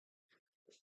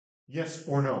 Yes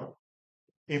or no?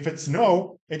 If it's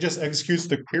no, it just executes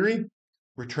the query,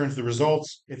 returns the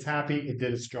results. It's happy. It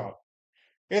did its job.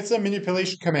 It's a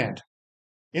manipulation command.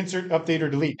 Insert, update, or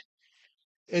delete.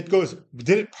 It goes,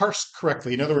 did it parse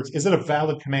correctly? In other words, is it a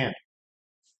valid command?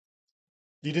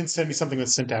 You didn't send me something with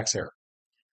syntax error.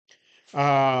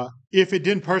 If it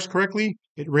didn't parse correctly,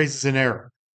 it raises an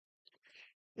error.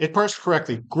 It parsed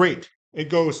correctly. Great. It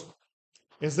goes,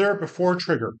 is there a before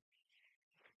trigger?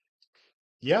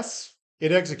 Yes.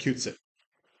 It executes it.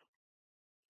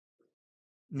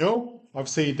 No.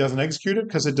 Obviously, it doesn't execute it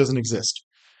because it doesn't exist.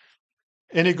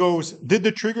 And it goes, did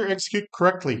the trigger execute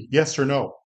correctly? Yes or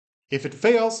no? If it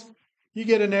fails, you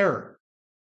get an error.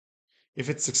 If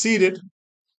it succeeded,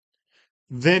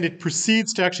 then it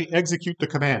proceeds to actually execute the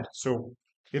command. So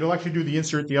it'll actually do the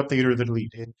insert, the update, or the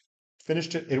delete. It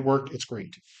finished it. It worked. It's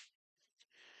great.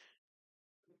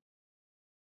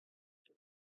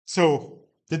 So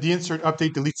did the insert,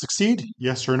 update, delete succeed?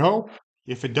 Yes or no?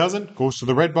 If it doesn't, goes to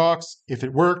the red box. If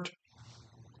it worked,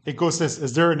 it goes to this.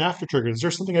 Is there an after trigger? Is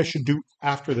there something I should do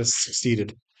after this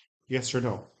succeeded? Yes or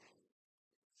no?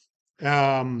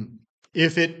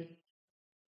 If it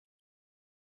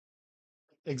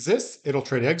exists, it'll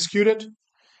try to execute it.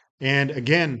 And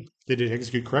again, did it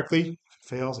execute correctly? If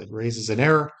it fails, it raises an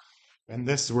error. And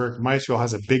this is where MySQL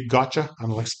has a big gotcha. I'm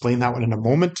going to explain that one in a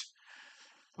moment.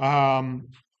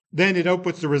 Then it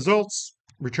outputs the results,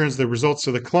 returns the results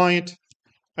to the client,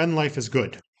 and life is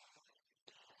good.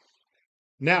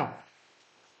 Now,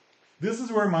 this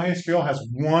is where MySQL has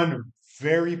one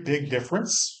very big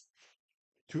difference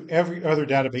to every other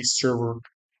database server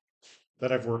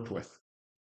that I've worked with.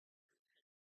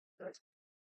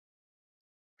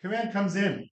 Command comes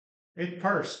in. It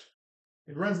parsed.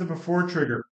 It runs the before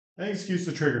trigger. Then executes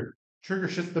the trigger. Trigger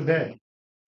shits the bed.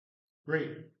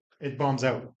 Great. It bombs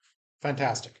out.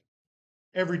 Fantastic.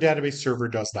 Every database server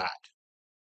does that.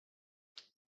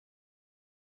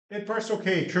 It parsed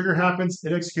okay. Trigger happens.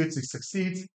 It executes. It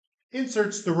succeeds.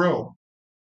 Inserts the row.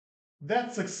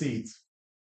 That succeeds.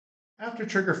 After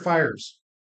trigger fires.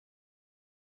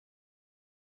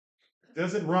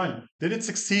 Does it run? Did it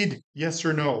succeed? Yes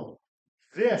or no?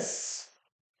 This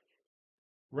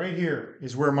right here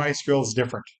is where MySQL is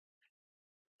different.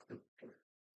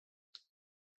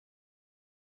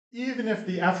 Even if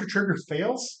the after trigger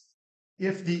fails,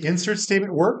 if the insert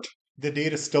statement worked, the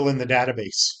data is still in the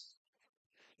database.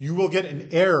 You will get an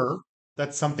error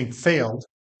that something failed,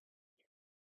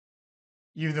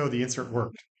 even though the insert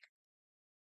worked.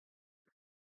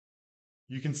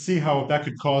 You can see how that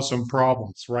could cause some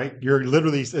problems, right? You're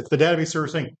literally, it's the database server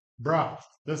saying, bruh,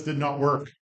 this did not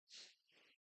work.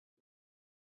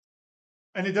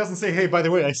 And it doesn't say, hey, by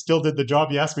the way, I still did the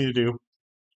job you asked me to do.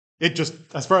 It just,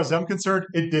 as far as I'm concerned,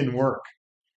 it didn't work.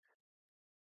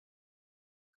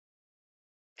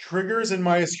 Triggers in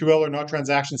MySQL are not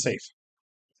transaction safe.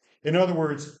 In other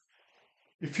words,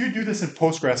 if you do this in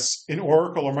Postgres, in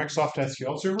Oracle or Microsoft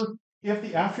SQL Server, if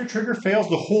the after trigger fails,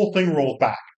 the whole thing rolls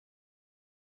back,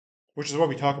 which is why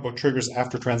we talk about triggers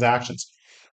after transactions.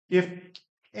 If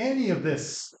any of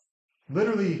this,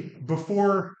 literally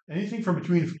before anything from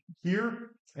between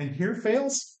here and here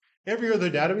fails, every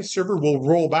other database server will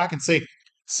roll back and say,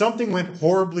 something went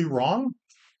horribly wrong.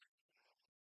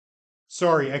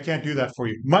 Sorry, I can't do that for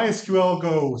you. MySQL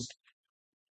goes,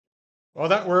 oh,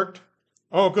 that worked.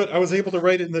 Oh, good. I was able to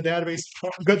write it in the database.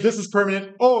 Oh, good. This is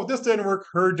permanent. Oh, this didn't work.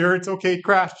 It's okay. It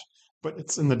crashed, but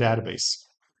it's in the database.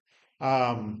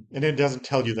 And it doesn't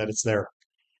tell you that it's there.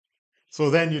 So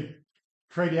then you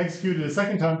try to execute it a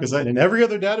second time because in every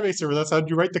other database server, that's how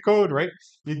you write the code, right?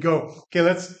 You'd go, okay,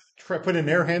 let's try put an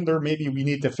error handler. Maybe we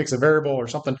need to fix a variable or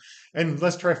something, and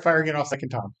let's try firing it off second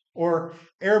time. Or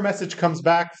error message comes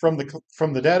back from the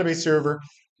database server.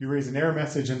 You raise an error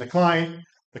message in the client.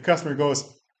 The customer goes,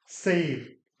 save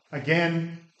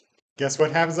again. Guess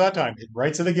what happens that time? It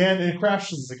writes it again and it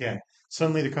crashes again.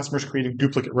 Suddenly the customer's creating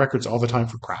duplicate records all the time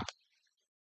for crap.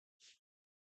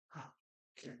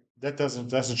 That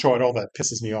doesn't show at all. That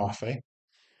pisses me off, eh?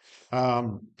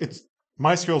 It's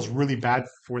MySQL is really bad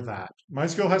for that.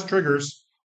 MySQL has triggers.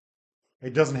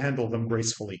 It doesn't handle them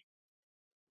gracefully.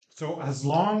 So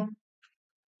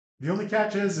the only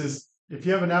catch is if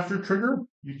you have an after trigger,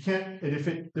 you can't, and if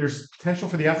there's potential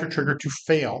for the after trigger to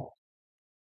fail,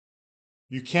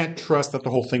 you can't trust that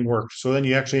the whole thing works. So then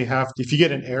you actually if you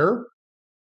get an error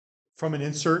from an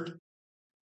insert,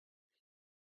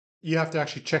 you have to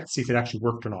actually check to see if it actually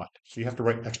worked or not. So you have to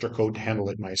write extra code to handle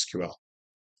it in MySQL.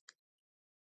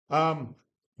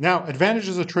 Now,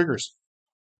 advantages of triggers.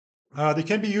 They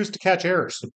can be used to catch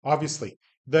errors, obviously.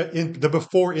 The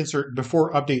before insert,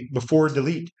 before update, before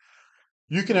delete.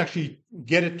 You can actually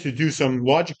get it to do some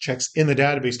logic checks in the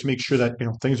database to make sure that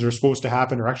things that are supposed to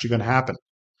happen are actually going to happen.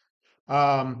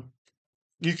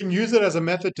 You can use it as a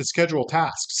method to schedule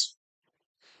tasks.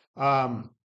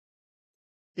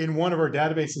 In one of our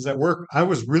databases at work, I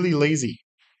was really lazy.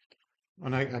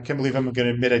 And I can't believe I'm going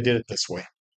to admit I did it this way.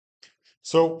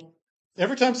 So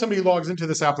every time somebody logs into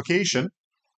this application,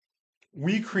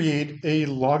 we create a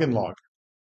login log,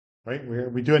 right?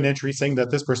 We do an entry saying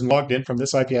that this person logged in from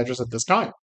this IP address at this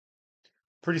time.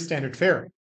 Pretty standard fare.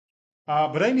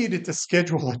 But I needed to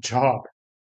schedule a job.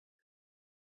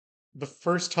 The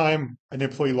first time an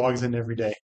employee logs in every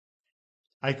day,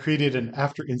 I created an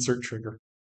after insert trigger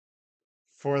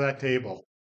for that table.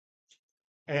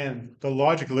 And the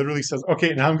logic literally says,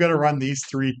 okay, now I'm going to run these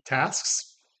 3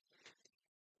 tasks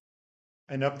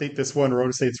and update this one row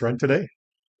to say it's run today.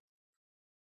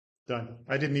 Done.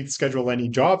 I didn't need to schedule any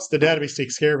jobs. The database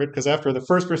takes care of it because after the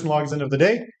first person logs in of the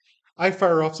day, I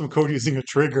fire off some code using a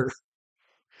trigger.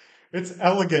 It's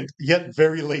elegant, yet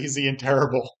very lazy and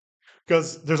terrible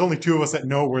because there's only 2 of us that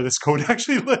know where this code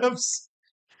actually lives.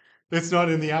 It's not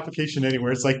in the application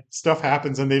anywhere. It's like stuff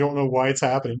happens and they don't know why it's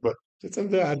happening, but it's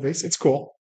in the database. It's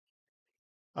cool.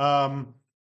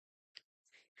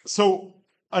 So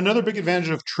another big advantage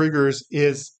of triggers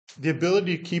is the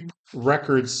ability to keep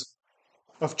records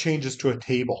of changes to a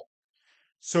table.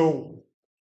 So,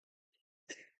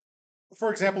 for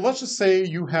example, let's just say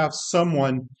you have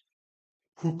someone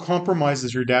who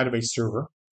compromises your database server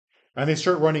and they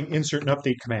start running insert and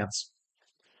update commands.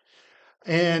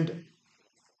 And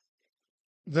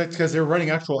that's because they're running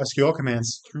actual SQL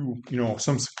commands through,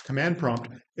 some command prompt.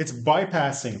 It's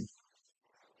bypassing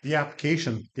the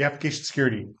application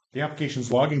security, the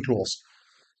application's logging tools.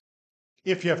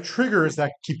 If you have triggers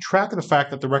that keep track of the fact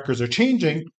that the records are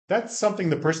changing, that's something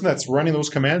the person that's running those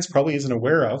commands probably isn't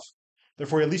aware of.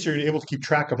 Therefore, at least you're able to keep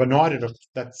track of an audit of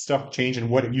that stuff change and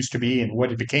what it used to be and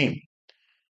what it became.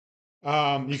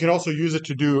 You can also use it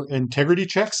to do integrity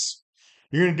checks.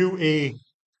 You're going to do a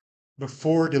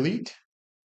before delete,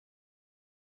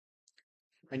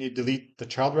 and you delete the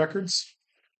child records.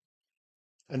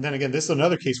 And then again, this is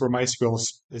another case where MySQL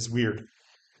is weird.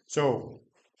 So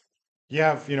you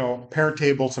have, parent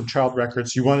table, some child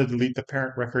records. You want to delete the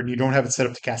parent record, and you don't have it set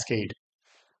up to cascade.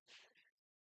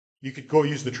 You could go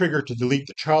use the trigger to delete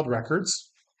the child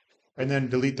records and then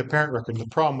delete the parent record. The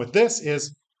problem with this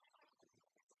is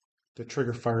the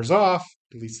trigger fires off,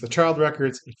 deletes the child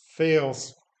records, it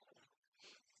fails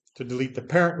to delete the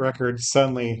parent record.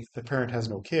 Suddenly, the parent has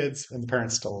no kids and the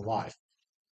parent's still alive.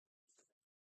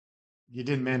 You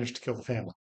didn't manage to kill the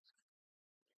family.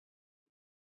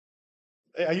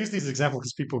 I use these examples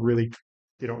because people really,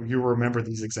 you remember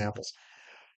these examples.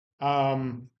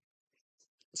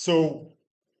 So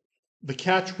the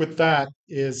catch with that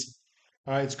is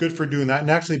it's good for doing that. And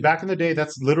actually, back in the day,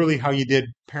 that's literally how you did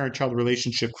parent-child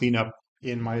relationship cleanup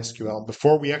in MySQL.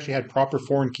 Before we actually had proper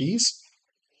foreign keys,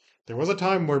 there was a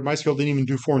time where MySQL didn't even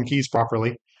do foreign keys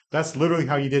properly. That's literally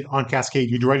how you did on Cascade.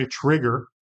 You'd write a trigger.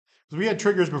 Because we had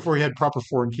triggers before you had proper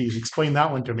foreign keys. Explain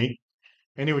that one to me.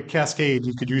 And it would cascade.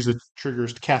 You could use the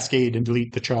triggers to cascade and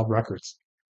delete the child records.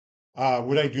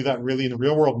 Would I do that really in the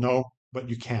real world? No, but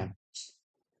you can.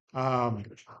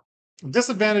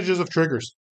 Disadvantages of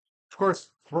triggers. Of course,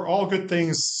 for all good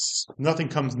things,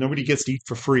 nobody gets to eat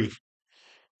for free.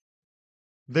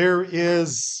 There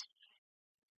is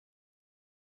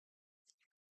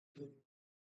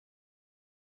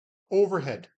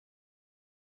overhead.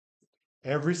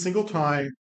 Every single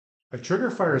time a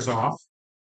trigger fires off,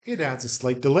 it adds a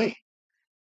slight delay.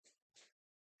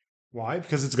 Why?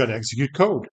 Because it's got to execute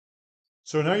code.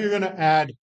 So now you're going to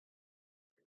add,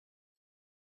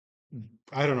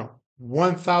 I don't know,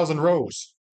 1,000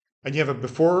 rows, and you have a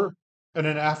before and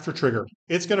an after trigger.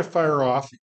 It's going to fire off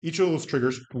each of those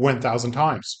triggers 1,000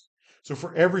 times. So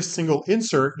for every single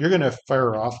insert, you're going to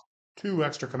fire off 2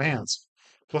 extra commands,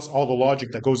 plus all the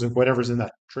logic that goes in whatever's in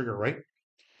that trigger, right?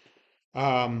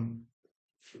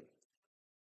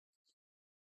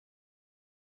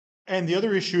 And the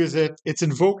other issue is that it's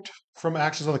invoked from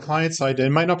actions on the client side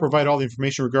and might not provide all the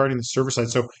information regarding the server side.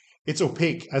 So it's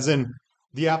opaque, as in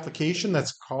the application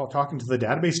that's talking to the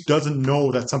database doesn't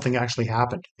know that something actually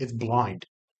happened. It's blind.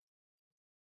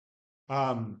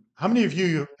 How many of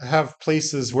you have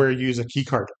places where you use a key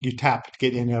card? You tap to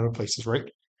get in and out of places, right?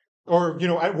 Or,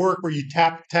 at work where you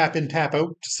tap in, tap out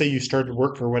to say you started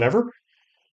work or whatever.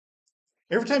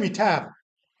 Every time you tap,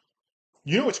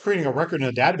 it's creating a record in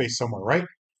a database somewhere, right?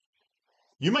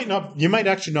 You might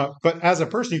actually not, but as a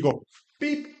person, you go,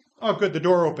 beep, oh, good, the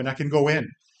door open, I can go in.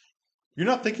 You're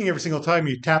not thinking every single time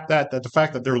you tap that the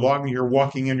fact that they're logging, you're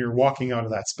walking in, you're walking out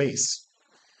of that space.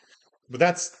 But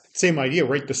that's the same idea,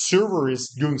 right? The server is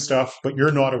doing stuff, but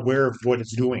you're not aware of what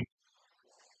it's doing.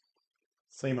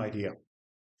 Same idea.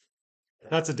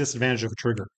 That's a disadvantage of a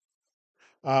trigger.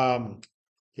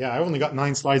 Yeah, I only got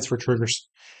 9 slides for triggers.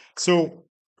 So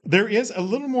there is a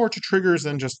little more to triggers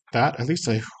than just that. At least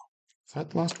is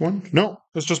that the last one? No,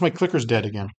 it's just my clicker's dead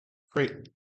again. Great.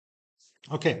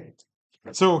 Okay.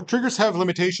 So triggers have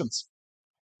limitations.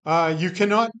 You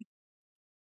cannot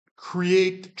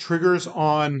create triggers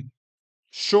on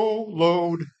show,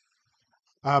 load,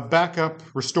 backup,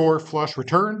 restore, flush,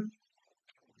 return.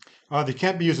 They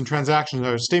can't be used in transactions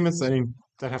or statements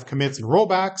that have commits and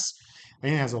rollbacks.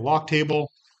 And it has a lock table.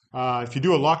 If you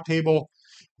do a lock table,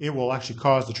 it will actually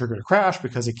cause the trigger to crash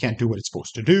because it can't do what it's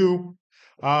supposed to do.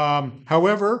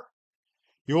 However,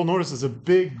 you will notice there's a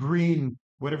big green,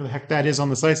 whatever the heck that is on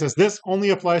the site, says this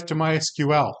only applies to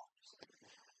MySQL.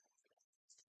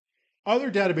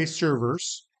 Other database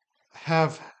servers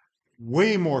have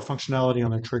way more functionality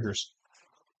on their triggers.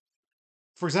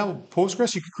 For example,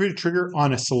 Postgres, you could create a trigger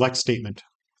on a select statement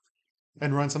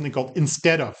and run something called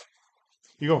instead of.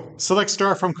 You go select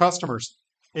star from customers.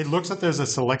 It looks like there's a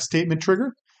select statement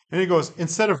trigger, and it goes,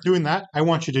 instead of doing that, I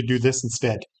want you to do this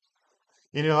instead.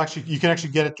 And you can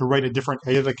actually get it to write it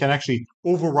can actually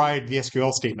override the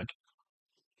SQL statement.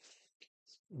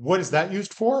 What is that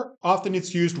used for? Often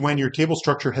it's used when your table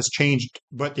structure has changed,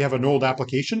 but you have an old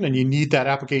application and you need that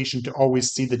application to always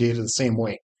see the data the same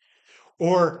way.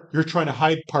 Or you're trying to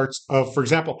hide parts of, for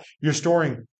example, you're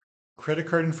storing credit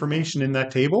card information in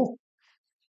that table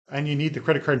and you need the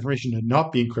credit card information to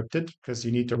not be encrypted because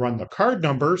you need to run the card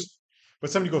numbers. But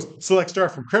somebody goes, select star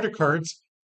from credit cards.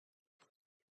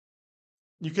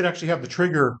 You could actually have the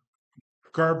trigger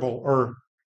garble or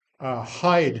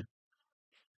hide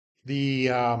the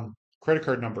credit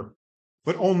card number,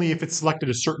 but only if it's selected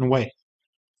a certain way,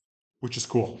 which is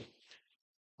cool.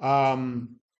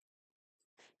 Um,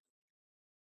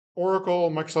 Oracle,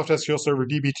 Microsoft SQL Server,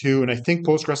 DB2, and I think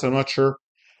Postgres, I'm not sure.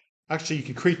 Actually, you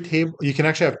can create table. You can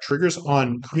actually have triggers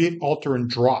on create, alter, and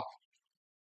drop.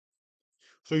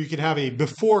 So you can have a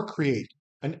before create,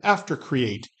 an after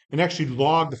create, and actually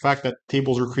log the fact that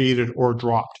tables were created or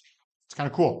dropped. It's kind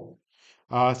of cool.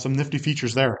 Some nifty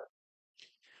features there.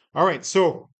 All right,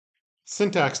 so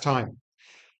syntax time.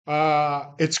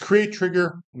 It's create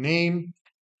trigger name.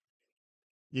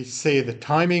 You say the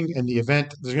timing and the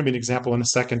event. There's going to be an example in a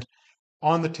second.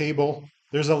 On the table,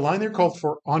 there's a line there called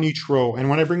for on each row. And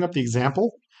when I bring up the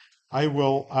example, I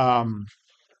will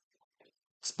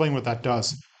explain what that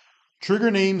does.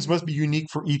 Trigger names must be unique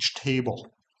for each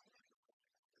table.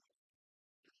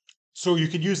 So you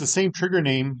could use the same trigger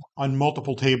name on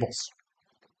multiple tables.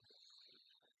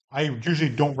 I usually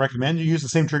don't recommend you use the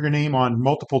same trigger name on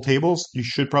multiple tables. You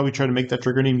should probably try to make that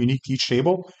trigger name unique to each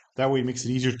table. That way it makes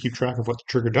it easier to keep track of what the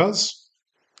trigger does.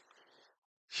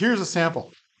 Here's a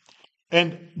sample.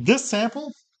 And this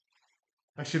sample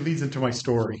actually leads into my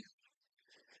story.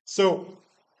 So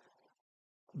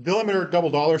delimiter double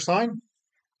dollar sign.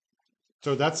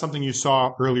 So that's something you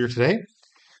saw earlier today.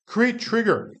 Create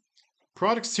trigger,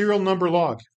 product serial number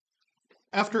log.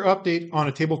 After update on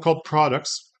a table called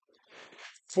products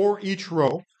for each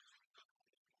row.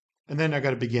 And then I got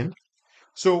to begin.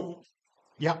 So,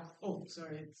 yeah. Oh,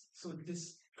 sorry. So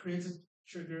this creates a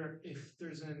trigger if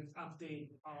there's an update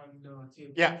on the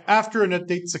table. Yeah, after an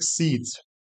update succeeds.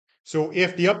 So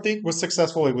if the update was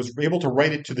successful, it was able to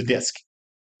write it to the disk.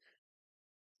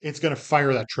 It's going to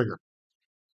fire that trigger.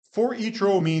 For each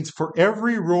row means for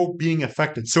every row being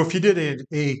affected. So if you did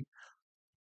a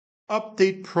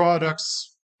update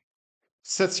products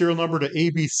set serial number to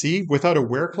ABC without a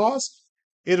where clause,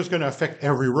 it is going to affect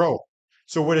every row.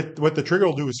 So what the trigger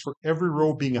will do is for every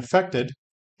row being affected,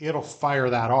 it'll fire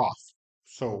that off.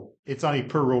 So it's on a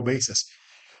per row basis.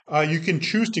 You can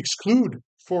choose to exclude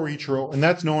for each row, and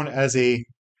that's known as a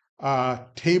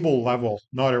table level,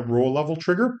 not a row level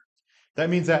trigger. That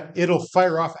means that it'll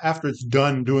fire off after it's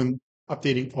done doing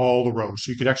updating all the rows.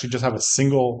 So you could actually just have a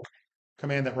single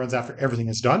command that runs after everything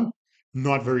is done.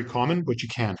 Not very common, but you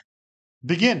can.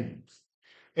 Begin.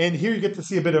 And here you get to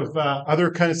see a bit of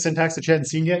other kind of syntax that you hadn't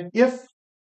seen yet. If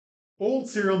old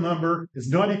serial number is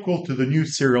not equal to the new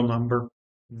serial number,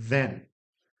 then.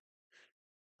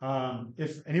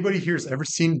 If anybody here has ever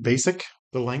seen BASIC,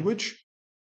 the language,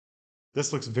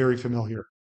 this looks very familiar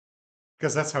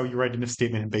because that's how you write an if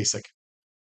statement in BASIC.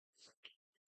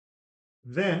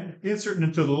 Then insert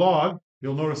into the log,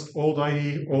 you'll notice old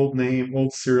ID, old name,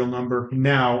 old serial number,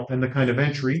 now, and the kind of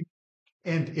entry,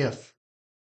 and if,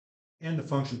 and the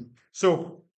function.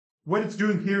 So what it's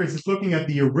doing here is it's looking at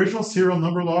the original serial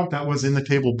number log that was in the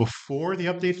table before the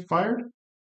update fired,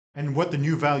 and what the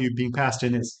new value being passed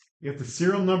in is. If the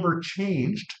serial number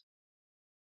changed,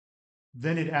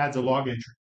 then it adds a log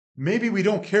entry. Maybe we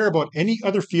don't care about any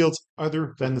other fields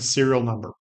other than the serial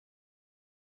number.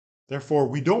 Therefore,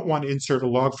 we don't want to insert a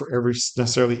log for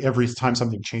necessarily every time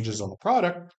something changes on the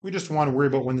product. We just want to worry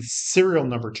about when the serial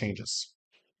number changes.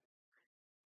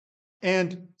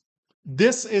 And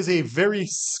this is a very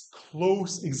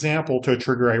close example to a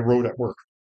trigger I wrote at work.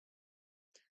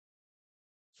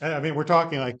 I mean, we're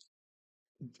talking like,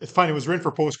 it's fine, it was written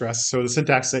for Postgres, so the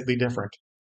syntax is slightly different.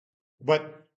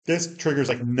 But this trigger is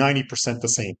like 90% the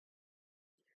same.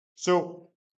 So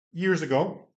years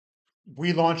ago,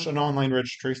 we launched an online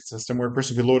registration system where a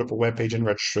person could load up a web page and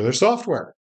register their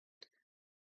software.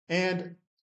 And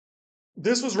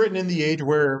this was written in the age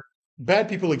where bad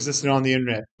people existed on the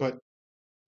internet, but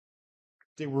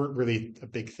they weren't really a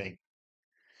big thing.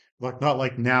 Like not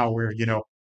like now where,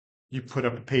 you put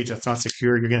up a page that's not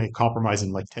secure, you're going to get compromised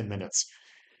in like 10 minutes.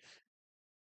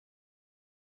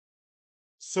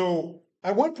 So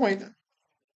at one point,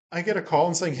 I get a call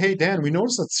and saying, "Hey, Dan, we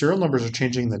noticed that serial numbers are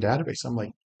changing in the database." I'm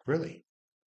like, "Really?"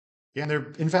 Yeah, and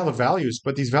they're invalid values,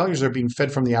 but these values are being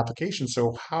fed from the application.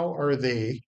 So how are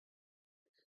they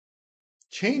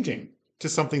changing to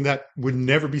something that would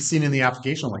never be seen in the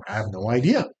application? I'm like, I have no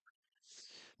idea.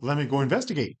 Let me go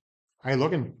investigate. I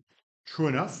look and true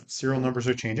enough, serial numbers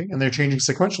are changing and they're changing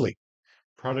sequentially.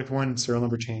 Product one, serial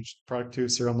number changed. Product two,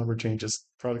 serial number changes.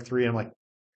 Product three, I'm like,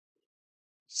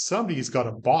 somebody's got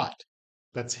a bot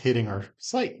that's hitting our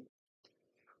site.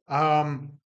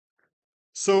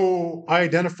 So I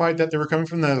identified that they were coming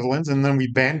from the Netherlands, and then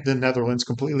we banned the Netherlands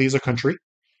completely as a country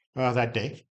that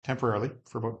day, temporarily,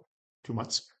 for about 2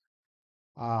 months.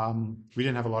 We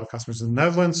didn't have a lot of customers in the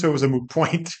Netherlands, so it was a moot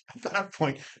point at that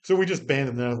point. So we just banned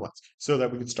the Netherlands so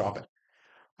that we could stop it.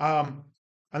 Um,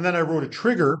 and then I wrote a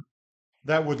trigger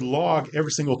that would log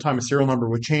every single time a serial number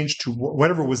would change to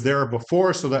whatever was there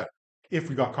before, so that if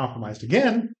we got compromised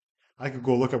again, I could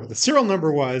go look at what the serial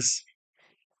number was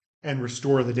and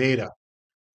restore the data.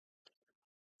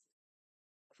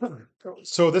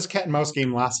 So this cat and mouse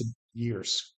game lasted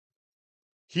years.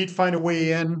 He'd find a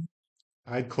way in,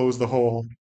 I'd close the hole.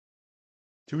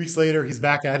 2 weeks later, he's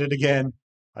back at it again.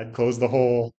 I'd close the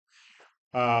hole.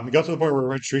 It got to the point where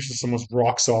registration system was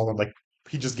rock solid. Like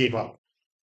he just gave up.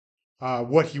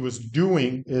 What he was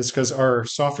doing is because our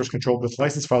software is controlled with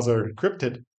license files that are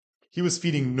encrypted, he was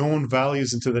feeding known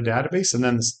values into the database, and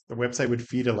then the website would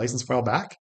feed a license file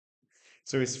back.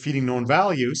 So he's feeding known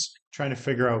values, trying to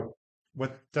figure out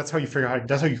what. That's how you figure out.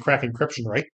 That's how you crack encryption,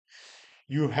 right?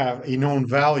 You have a known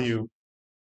value,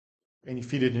 and you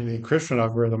feed it into the encryption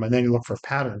algorithm, and then you look for a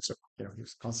pattern. So he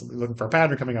was constantly looking for a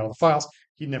pattern coming out of the files.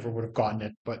 He never would have gotten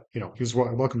it, but he was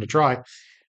welcome to try.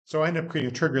 So I end up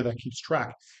creating a trigger that keeps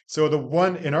track. So the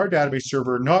one in our database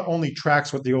server not only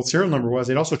tracks what the old serial number was,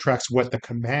 it also tracks what the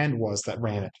command was that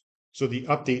ran it. So the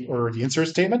update or the insert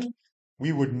statement,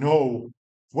 we would know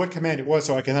what command it was,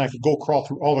 so I could go crawl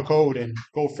through all the code and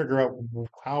go figure out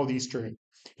how these string,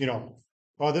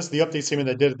 oh, this is the update statement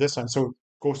that did it this time. So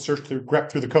go grep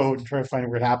through the code and try to find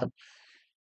where it happened.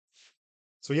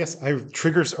 So yes,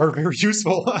 triggers are very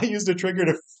useful. I used a trigger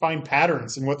to find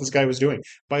patterns in what this guy was doing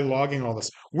by logging all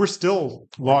this. We're still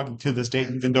logging to this day,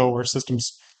 even though our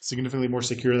system's significantly more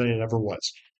secure than it ever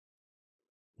was.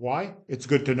 Why? It's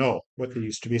good to know what they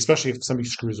used to be, especially if somebody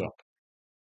screws up.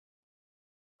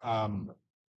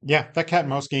 Yeah, that cat and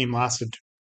mouse game lasted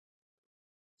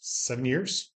 7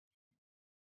 years.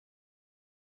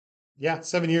 Yeah,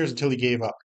 7 years until he gave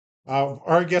up.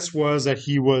 Our guess was that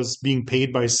he was being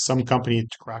paid by some company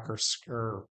to crack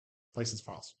our license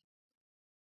files.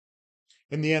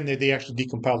 In the end, they actually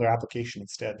decompiled their application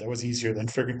instead. That was easier than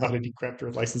figuring out how to decrypt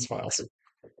their license files.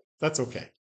 That's okay.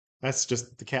 That's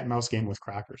just the cat and mouse game with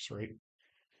crackers, right?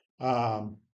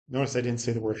 Notice I didn't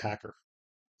say the word hacker.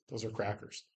 Those are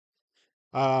crackers.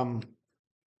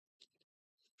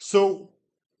 So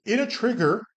in a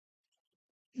trigger,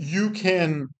 you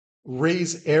can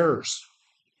raise errors.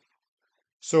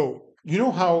 So you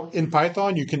know how in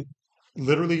Python you can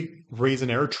literally raise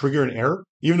an error, trigger an error,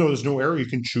 even though there's no error, you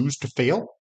can choose to fail.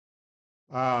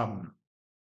 In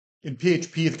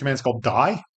PHP, the command is called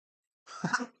die.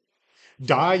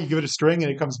 Die, you give it a string,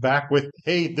 and it comes back with,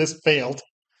 "Hey, this failed."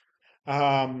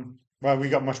 Well, we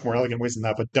got much more elegant ways than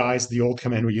that, but die is the old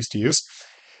command we used to use.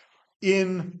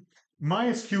 In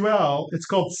MySQL, it's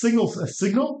called signal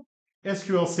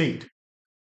SQL state.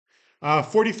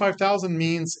 45,000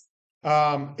 means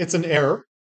it's an error.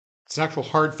 It's an actual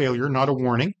hard failure, not a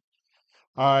warning.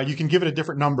 You can give it a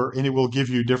different number, and it will give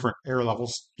you different error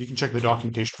levels. You can check the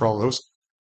documentation for all of those.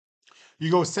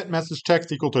 You go set message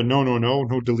text equal to no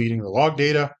deleting the log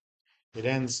data. It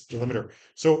ends delimiter.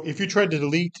 So if you tried to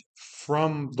delete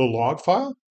from the log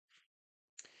file,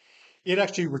 it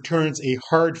actually returns a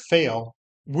hard fail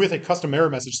with a custom error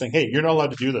message saying, "Hey, you're not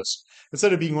allowed to do this."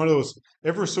 Instead of being one of those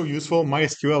ever so useful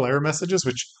MySQL error messages,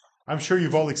 which I'm sure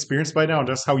you've all experienced by now,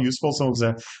 just how useful some of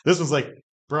them. This was like,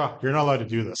 "Bruh, you're not allowed to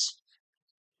do this."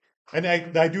 And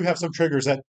I do have some triggers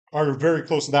that are very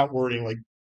close to that wording, like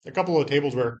a couple of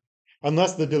tables where,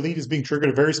 unless the delete is being triggered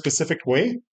a very specific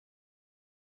way,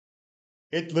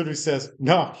 it literally says,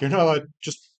 "No, you're not allowed.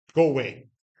 Just go away."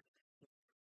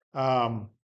 Um,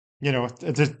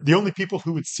 the only people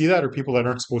who would see that are people that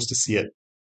aren't supposed to see it.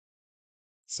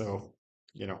 So,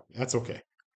 that's okay.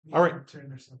 All right.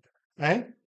 Intern or something. Eh?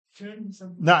 Intern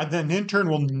something. No, an intern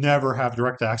will never have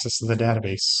direct access to the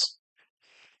database.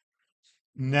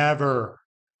 Never.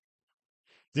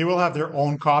 They will have their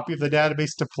own copy of the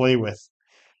database to play with.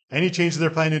 Any change they're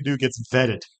planning to do gets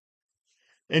vetted.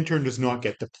 Intern does not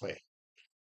get to play.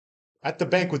 At the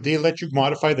bank, would they let you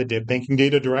modify the banking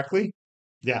data directly?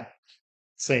 Yeah,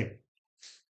 same.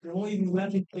 They won't even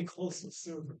let me play close to the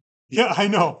server. Yeah, I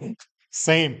know.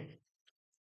 Same.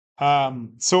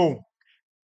 So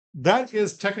that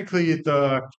is technically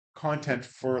the content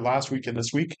for last week and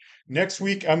this week. Next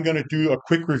week, I'm going to do a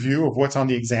quick review of what's on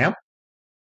the exam.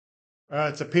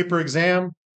 It's a paper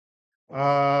exam.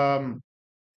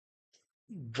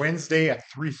 Wednesday at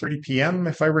 3:30 p.m.,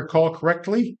 if I recall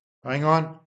correctly. Hang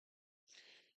on.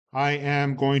 I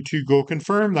am going to go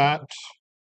confirm that.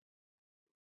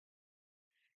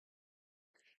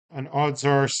 And odds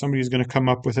are somebody's going to come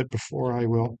up with it before I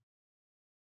will.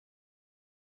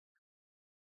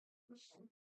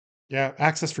 Yeah,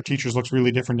 access for teachers looks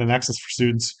really different than access for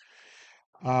students.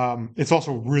 It's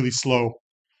also really slow.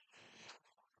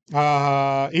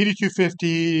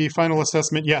 8250 final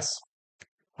assessment. Yes.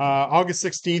 August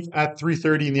 16th at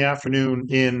 3:30 in the afternoon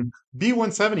in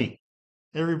B170,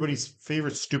 everybody's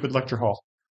favorite stupid lecture hall.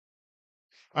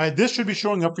 This should be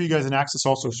showing up for you guys in Access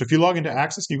also. So if you log into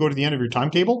Access and you go to the end of your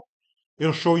timetable,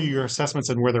 it'll show you your assessments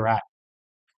and where they're at.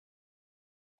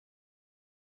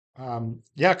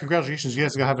 Yeah, congratulations. You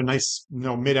guys are going to have a nice,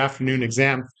 mid-afternoon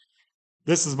exam.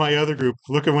 This is my other group.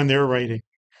 Look at when they're writing.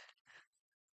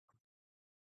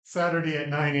 Saturday at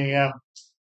 9 a.m.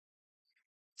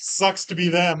 Sucks to be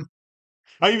them.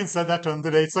 I even said that to them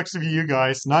today. It sucks to be you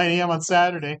guys. 9 a.m. on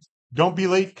Saturday. Don't be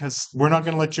late because we're not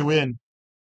going to let you in.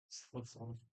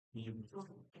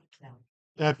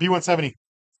 B170.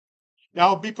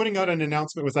 I'll be putting out an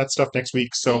announcement with that stuff next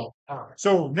week. So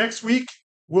next week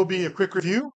will be a quick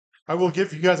review. I will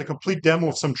give you guys a complete demo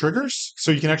of some triggers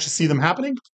so you can actually see them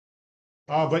happening.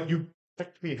 But you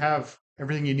technically have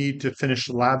everything you need to finish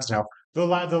the labs now.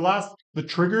 The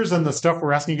triggers and the stuff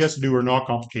we're asking you guys to do are not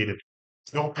complicated.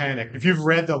 Don't panic. If you've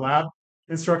read the lab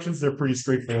instructions, they're pretty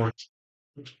straightforward.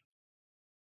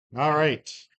 All right.